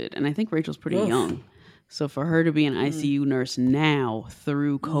post-COVID. And I think Rachel's pretty young. So for her to be an ICU nurse now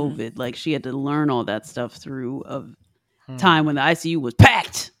through COVID, like she had to learn all that stuff through a time when the ICU was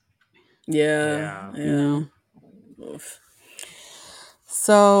packed. Yeah. You know? Oof.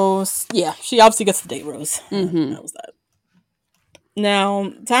 So, she obviously gets the date rose. That was that.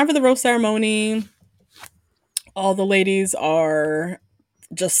 Now, time for the rose ceremony. All the ladies are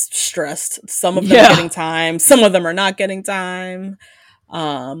just stressed. Some of them are getting time. Some of them are not getting time.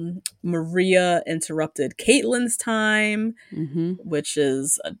 Maria interrupted Caitlyn's time, which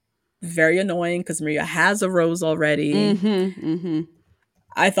is very annoying because Maria has a rose already.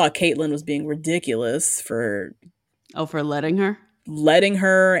 I thought Caitlyn was being ridiculous for letting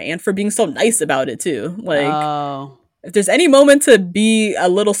her and for being so nice about it too. Like, if there's any moment to be a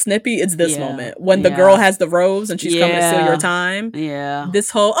little snippy, it's this moment when the girl has the rose and she's coming to steal your time.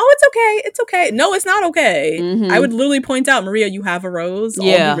 This whole, it's okay. No, it's not okay. I would literally point out, Maria, you have a rose. All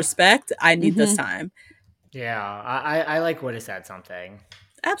due respect, I need this time. Yeah, I like would have said something.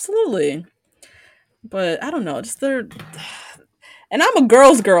 Absolutely. But I don't know, just they're... And I'm a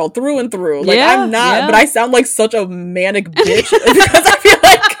girl's girl through and through. Like, I'm not, but I sound like such a manic bitch because I feel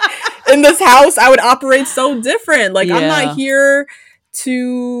like in this house I would operate so different. Like, I'm not here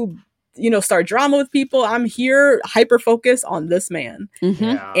to, start drama with people. I'm here hyper focused on this man.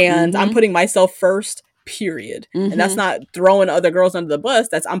 And I'm putting myself first, period. And that's not throwing other girls under the bus.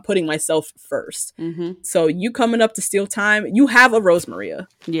 I'm putting myself first. So you coming up to steal time, you have a Rose Maria.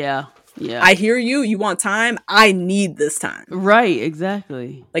 Yeah. I hear you. You want time. I need this time. Right.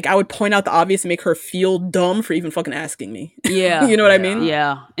 Exactly. Like, I would point out the obvious and make her feel dumb for even fucking asking me. Yeah. You know what I mean?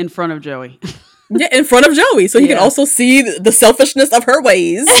 Yeah. In front of Joey. Yeah, in front of Joey. So he can also see the selfishness of her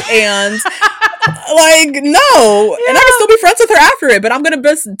ways. And like, no. And I can still be friends with her after it. But I'm going to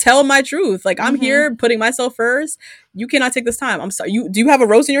just tell my truth. Like, I'm here putting myself first. You cannot take this time. I'm sorry. Do you have a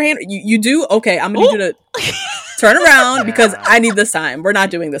rose in your hand? You do? Okay. I'm going to need you to turn around because I need this time. We're not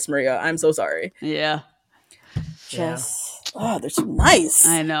doing this, Maria. I'm so sorry. Yeah. Just, they're too nice.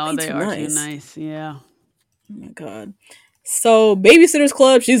 I know. They are too nice. Yeah. Oh my God. So, Babysitter's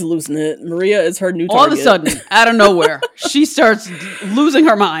Club, she's losing it. Maria is her new target. All of a sudden, out of nowhere, she starts losing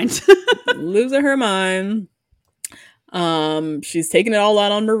her mind. Losing her mind. She's taking it all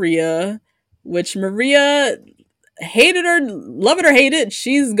out on Maria, which Maria, hated her, love it or hate it,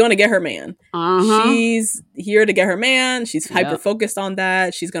 she's gonna get her man. She's here to get her man. She's hyper focused on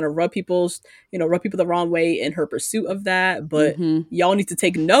that. She's gonna rub people the wrong way in her pursuit of that. But y'all need to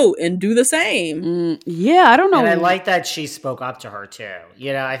take note and do the same. Yeah, I don't know. And I like that she spoke up to her too.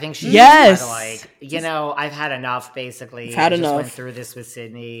 I think she's kind of like, I've had enough. Basically, I just went through this with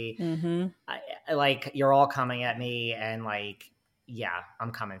Sydney. Like, you're all coming at me, and like, I'm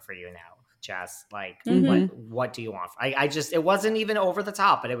coming for you now. Jess, like, what do you want? It wasn't even over the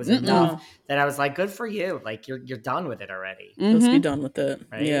top, but it was enough that I was like, good for you. Like, you're done with it already. Let's be done with it.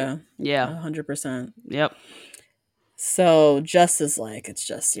 Right? Yeah. 100%. Yep. So Jess is like, it's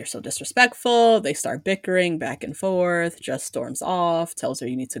just, you're so disrespectful. They start bickering back and forth. Jess storms off, tells her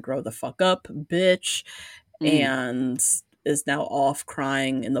you need to grow the fuck up, bitch, and is now off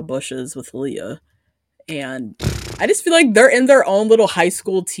crying in the bushes with Leah. And I just feel like they're in their own little high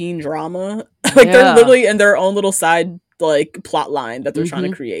school teen drama. Like, they're literally in their own little side, like, plot line that they're trying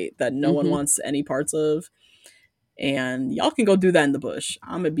to create that no one wants any parts of. And y'all can go do that in the bush.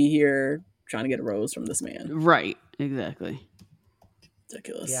 I'm going to be here trying to get a rose from this man. Right. Exactly.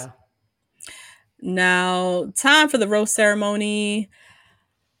 Ridiculous. Yeah. Now, time for the rose ceremony.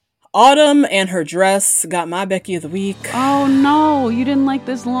 Autumn and her dress got my Becky of the week. Oh, no. You didn't like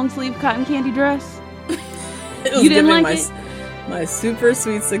this long sleeve cotton candy dress? You didn't like it? My super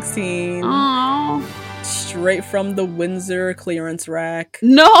sweet 16. Oh. Straight from the Windsor clearance rack.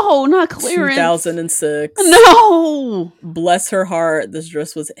 No, not clearance. 2006. No. Bless her heart. This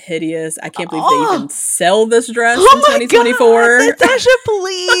dress was hideous. I can't believe they even sell this dress in 2024. God, Natasha,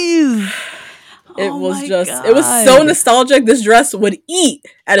 please. It was so nostalgic. This dress would eat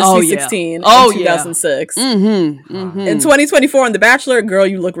at a sweet 16 in 2006. In 2024 on The Bachelor, girl,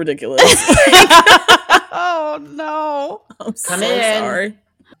 you look ridiculous. Oh no. I'm so sorry.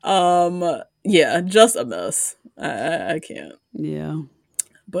 Just a mess. I can't. Yeah.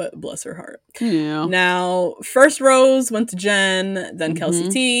 But bless her heart. Yeah. Now, first rose went to Jen, then Kelsey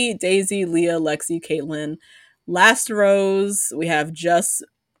T, Daisy, Leah, Lexi, Caitlin. Last rose, we have Jess,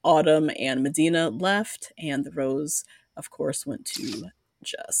 Autumn, and Medina left, and the rose, of course, went to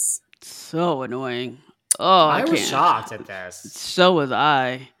Jess. So annoying. Oh, I was shocked at this. So was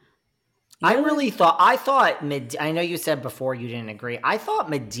I. I know you said before you didn't agree. I thought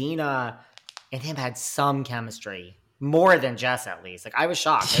Medina and him had some chemistry. More than Jess, at least. Like, I was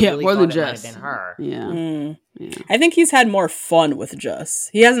shocked. I really more than it Jess. might have been her. Yeah. I think he's had more fun with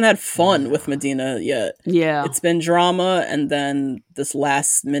Jess. He hasn't had fun with Medina yet. Yeah. It's been drama and then this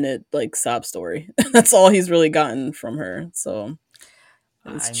last minute, like, sob story. That's all he's really gotten from her. So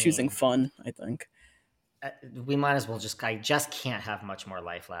he's choosing fun, I think. We might as well just can't have much more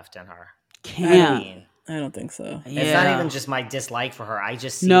life left in her. I don't think so. Yeah. It's not even just my dislike for her. I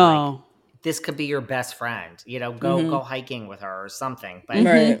just see like this could be your best friend. You know, go hiking with her or something. But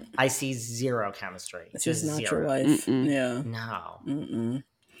Right. I see zero chemistry. She's not zero. your wife. Yeah. No.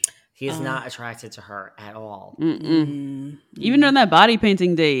 He is not attracted to her at all. Even during that body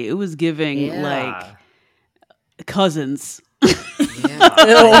painting day, it was giving like cousins.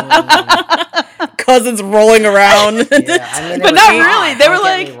 Cousins rolling around. But not really. They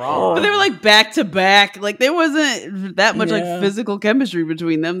were like back to back. Like there wasn't that much like physical chemistry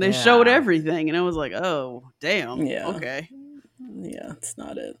between them. They showed everything, and I was like, oh damn. Yeah. Okay. Yeah, it's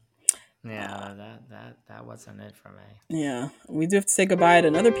not it. Yeah, that wasn't it for me. Yeah, we do have to say goodbye to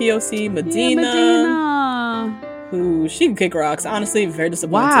another POC, Medina. Who she can kick rocks. Honestly, very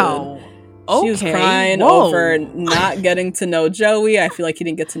disappointed. Wow. She was crying over not getting to know Joey. I feel like he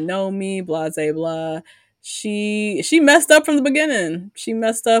didn't get to know me. Blah, blah, blah. She messed up from the beginning. She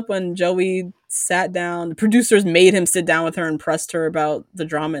messed up when Joey sat down. The producers made him sit down with her and pressed her about the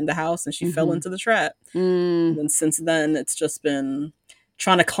drama in the house, and she fell into the trap. And then since then, it's just been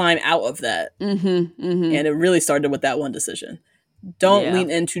trying to climb out of that. And it really started with that one decision. Don't lean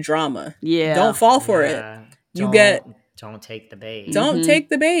into drama. Don't fall for it. Don't take the bait. Don't take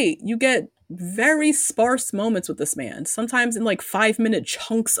the bait. You get very sparse moments with this man, sometimes in like 5-minute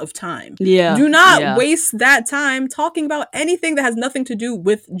chunks of time. Do not waste that time talking about anything that has nothing to do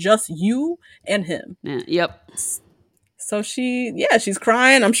with just you and him. So she's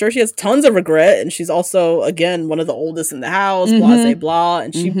crying. I'm sure she has tons of regret, and she's also, again, one of the oldest in the house, blah, blah,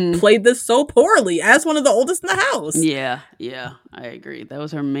 and she played this so poorly as one of the oldest in the house. Yeah, I agree. That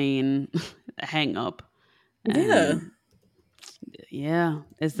was her main hang up. Yeah,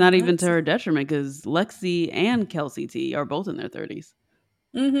 it's not even to her detriment because Lexi and Kelsey T are both in their 30s.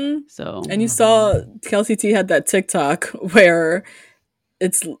 So, and you saw Kelsey T had that TikTok where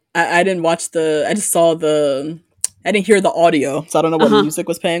it's I didn't watch I just saw I didn't hear the audio, so I don't know what music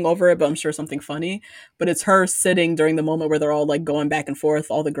was playing over it, but I'm sure something funny. But it's her sitting during the moment where they're all like going back and forth,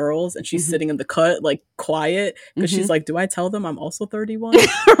 all the girls, and she's sitting in the cut, like quiet, because she's like, do I tell them I'm also 31?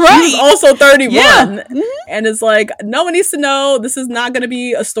 She's also 31. And it's like, no one needs to know. This is not going to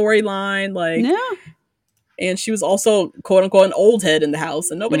be a storyline. Like, and she was also, quote unquote, an old head in the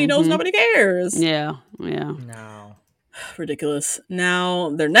house, and nobody knows, nobody cares. No. Ridiculous.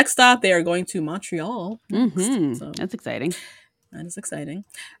 Now, their next stop, they are going to Montreal. So that's exciting. That is exciting.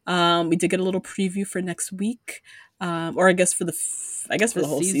 We did get a little preview for next week, or I guess for the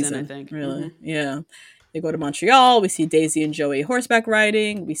whole season. I think. Really, yeah. They go to Montreal. We see Daisy and Joey horseback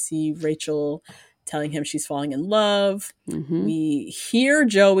riding. We see Rachel telling him she's falling in love. We hear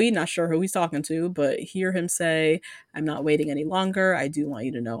Joey, not sure who he's talking to, but hear him say, "I'm not waiting any longer. I do want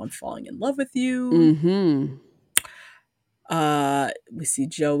you to know I'm falling in love with you." We see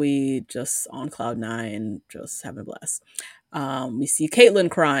Joey just on cloud 9, just having a blast. We see Caitlin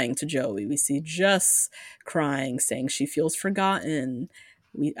crying to Joey. We see Jess crying, saying she feels forgotten.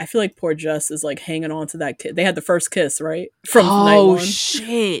 I feel like poor Jess is like hanging on to that kid. They had the first kiss, right? From night one.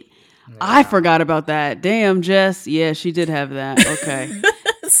 Shit. I forgot about that. Damn, Jess. Yeah, she did have that. Okay.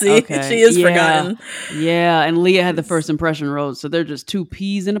 See, she is forgotten. Yeah, and Leah had the first impression rose, so they're just two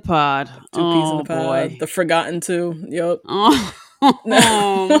peas in a pod. Peas in a pod. Boy. The forgotten two. Yep. Oh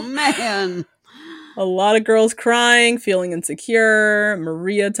man. A lot of girls crying, feeling insecure.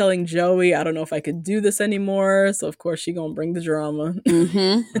 Maria telling Joey, I don't know if I could do this anymore. So of course she gonna bring the drama.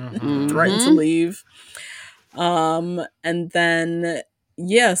 Threaten to leave. And then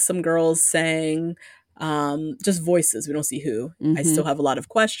some girls saying just voices. We don't see who. I still have a lot of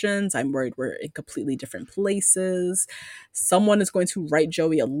questions. I'm worried we're in completely different places. Someone is going to write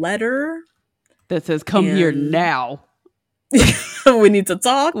Joey a letter that says, come here now. We need to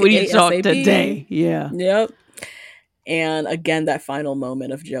talk. We need to talk today. Yeah. Yep. And again, that final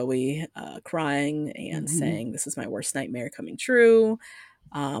moment of Joey crying and saying, this is my worst nightmare coming true.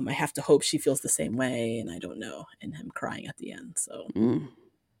 I have to hope she feels the same way. And I don't know. And him crying at the end. So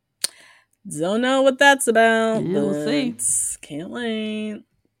don't know what that's about. Yeah, we'll see. Can't wait.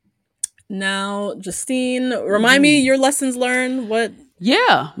 Now, Justine, remind me your lessons learned. What?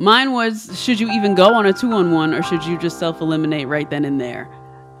 Yeah, mine was, should you even go on a 2-on-1 or should you just self-eliminate right then and there?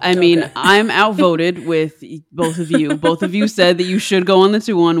 I mean, I'm outvoted with both of you. Both of you said that you should go on the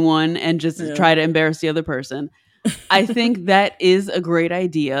 2-on-1 and just try to embarrass the other person. I think that is a great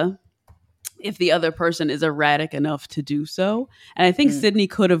idea if the other person is erratic enough to do so. And I think Sydney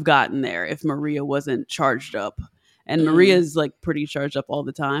could have gotten there if Maria wasn't charged up. And Maria's like pretty charged up all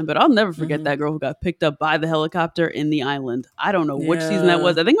the time. But I'll never forget that girl who got picked up by the helicopter in the island. I don't know which season that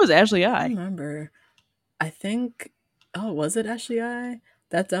was. I think it was Ashley I. I remember. I think, was it Ashley I?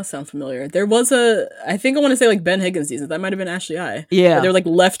 That does sound familiar. There was I think I want to say like Ben Higgins season. That might have been Ashley I. Yeah. They're like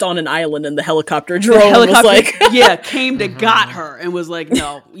left on an island and the helicopter drone was like. Yeah, came to got her and was like,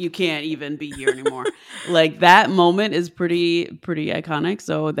 no, you can't even be here anymore. Like that moment is pretty iconic.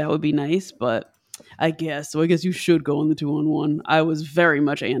 So that would be nice. But I guess you should go on the 2-on-1. I was very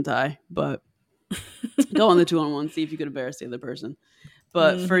much anti, but go on the 2-on-1, see if you could embarrass the other person.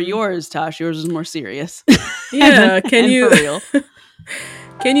 But for yours, Tosh, yours is more serious. Yeah, can you for real?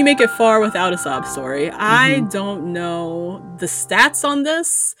 Can you make it far without a sob story? I don't know the stats on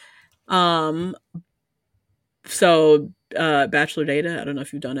this. So Bachelor data. I don't know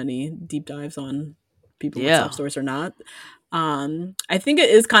if you've done any deep dives on people with sob stories or not. I think it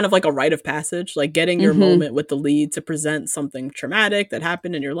is kind of like a rite of passage, like getting your moment with the lead to present something traumatic that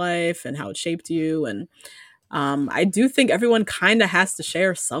happened in your life and how it shaped you. And I do think everyone kind of has to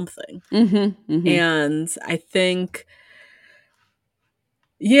share something. And I think,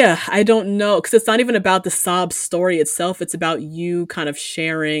 I don't know, because it's not even about the sob story itself. It's about you kind of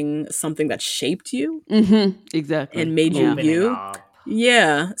sharing something that shaped you. Exactly. And made you you.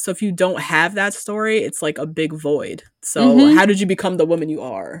 Yeah. So if you don't have that story, it's like a big void. So how did you become the woman you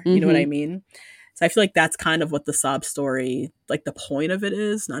are? You know what I mean? So I feel like that's kind of what the sob story, like the point of it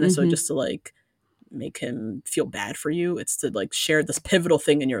is, not necessarily just to like make him feel bad for you. It's to like share this pivotal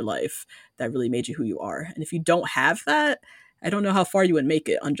thing in your life that really made you who you are. And if you don't have that, I don't know how far you would make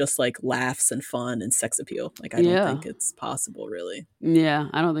it on just like laughs and fun and sex appeal. Like, I don't think it's possible, really. Yeah,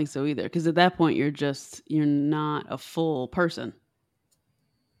 I don't think so either. Because at that point, you're not a full person.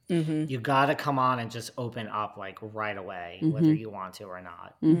 You gotta come on and just open up like right away, whether you want to or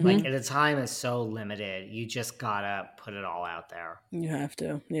not. Like, the time is so limited. You just gotta put it all out there. You have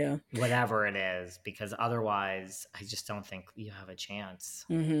to, yeah. Whatever it is, because otherwise, I just don't think you have a chance.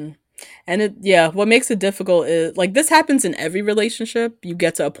 And what makes it difficult is like this happens in every relationship. You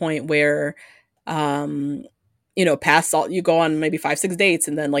get to a point where, past all, you go on maybe 5-6 dates,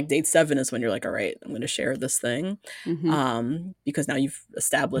 and then like date 7 is when you're like, all right, I'm going to share this thing, because now you've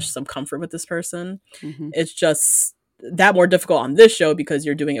established some comfort with this person. It's just that more difficult on this show because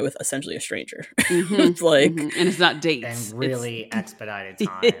you're doing it with essentially a stranger. It's like, and it's not dates, and really expedited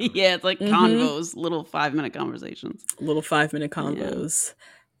time. It's like convos, little 5-minute conversations, little 5-minute convos.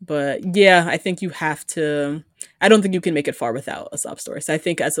 But I think you have to. I don't think you can make it far without a sob story. So I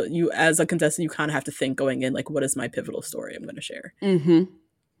think as a contestant, you kind of have to think going in like, what is my pivotal story I'm going to share? And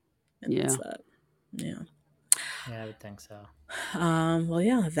that's that. Yeah, I would think so.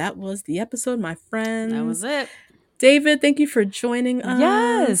 That was the episode, my friends. That was it. David, thank you for joining us.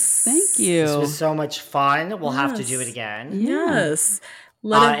 Yes, thank you. This was so much fun. We'll have to do it again. Yes.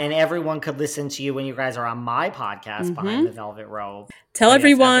 And everyone could listen to you when you guys are on my podcast, Behind the Velvet Rope. Tell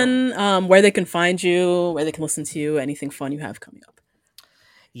everyone where they can find you, where they can listen to you, anything fun you have coming up.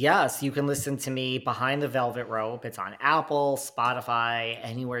 Yes, you can listen to me Behind the Velvet Rope. It's on Apple, Spotify,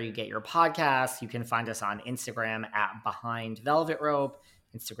 anywhere you get your podcasts. You can find us on Instagram at Behind Velvet Rope.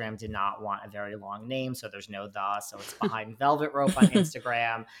 Instagram did not want a very long name, so there's no the, so it's Behind Velvet Rope on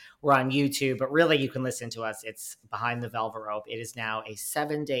Instagram. We're on YouTube, but really you can listen to us. It's Behind the Velvet Rope. It is now a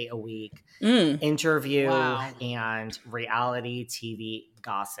 7-day-a-week interview and reality TV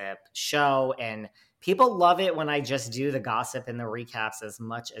gossip show, and people love it when I just do the gossip and the recaps as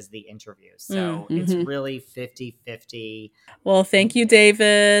much as the interviews. So it's really 50-50. Well, thank you,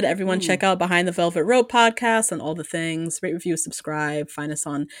 David. Everyone check out Behind the Velvet Rope podcast and all the things. Rate, review, subscribe. Find us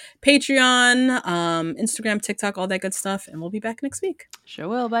on Patreon, Instagram, TikTok, all that good stuff. And we'll be back next week. Sure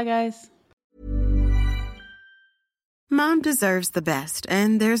will. Bye, guys. Mom deserves the best,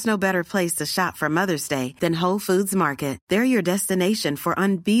 and there's no better place to shop for Mother's Day than Whole Foods Market. They're your destination for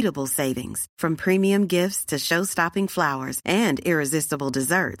unbeatable savings, from premium gifts to show-stopping flowers and irresistible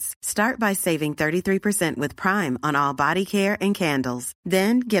desserts. Start by saving 33% with Prime on all body care and candles.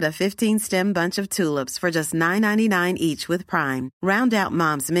 Then get a 15-stem bunch of tulips for just $9.99 each with Prime. Round out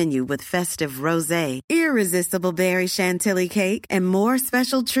Mom's menu with festive rosé, irresistible berry chantilly cake, and more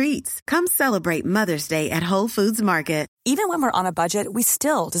special treats. Come celebrate Mother's Day at Whole Foods Market. Even when we're on a budget, we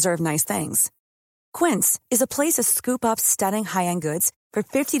still deserve nice things. Quince is a place to scoop up stunning high-end goods for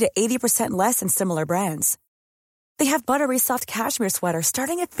 50 to 80% less than similar brands. They have buttery soft cashmere sweaters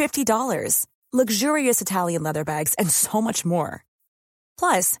starting at $50, luxurious Italian leather bags, and so much more.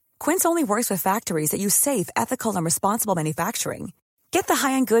 Plus, Quince only works with factories that use safe, ethical, and responsible manufacturing. Get the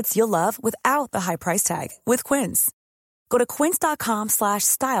high-end goods you'll love without the high price tag with Quince. Go to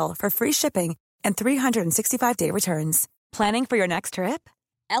quince.com/style for free shipping and 365-day returns. Planning for your next trip?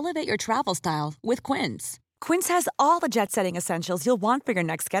 Elevate your travel style with Quince. Quince has all the jet-setting essentials you'll want for your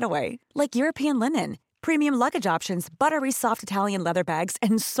next getaway, like European linen, premium luggage options, buttery soft Italian leather bags,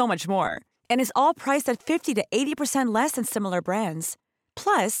 and so much more. And is all priced at 50 to 80% less than similar brands.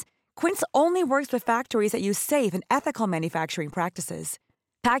 Plus, Quince only works with factories that use safe and ethical manufacturing practices.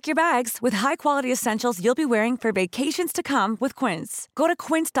 Pack your bags with high-quality essentials you'll be wearing for vacations to come with Quince. Go to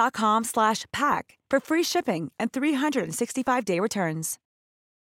quince.com/pack for free shipping and 365-day returns.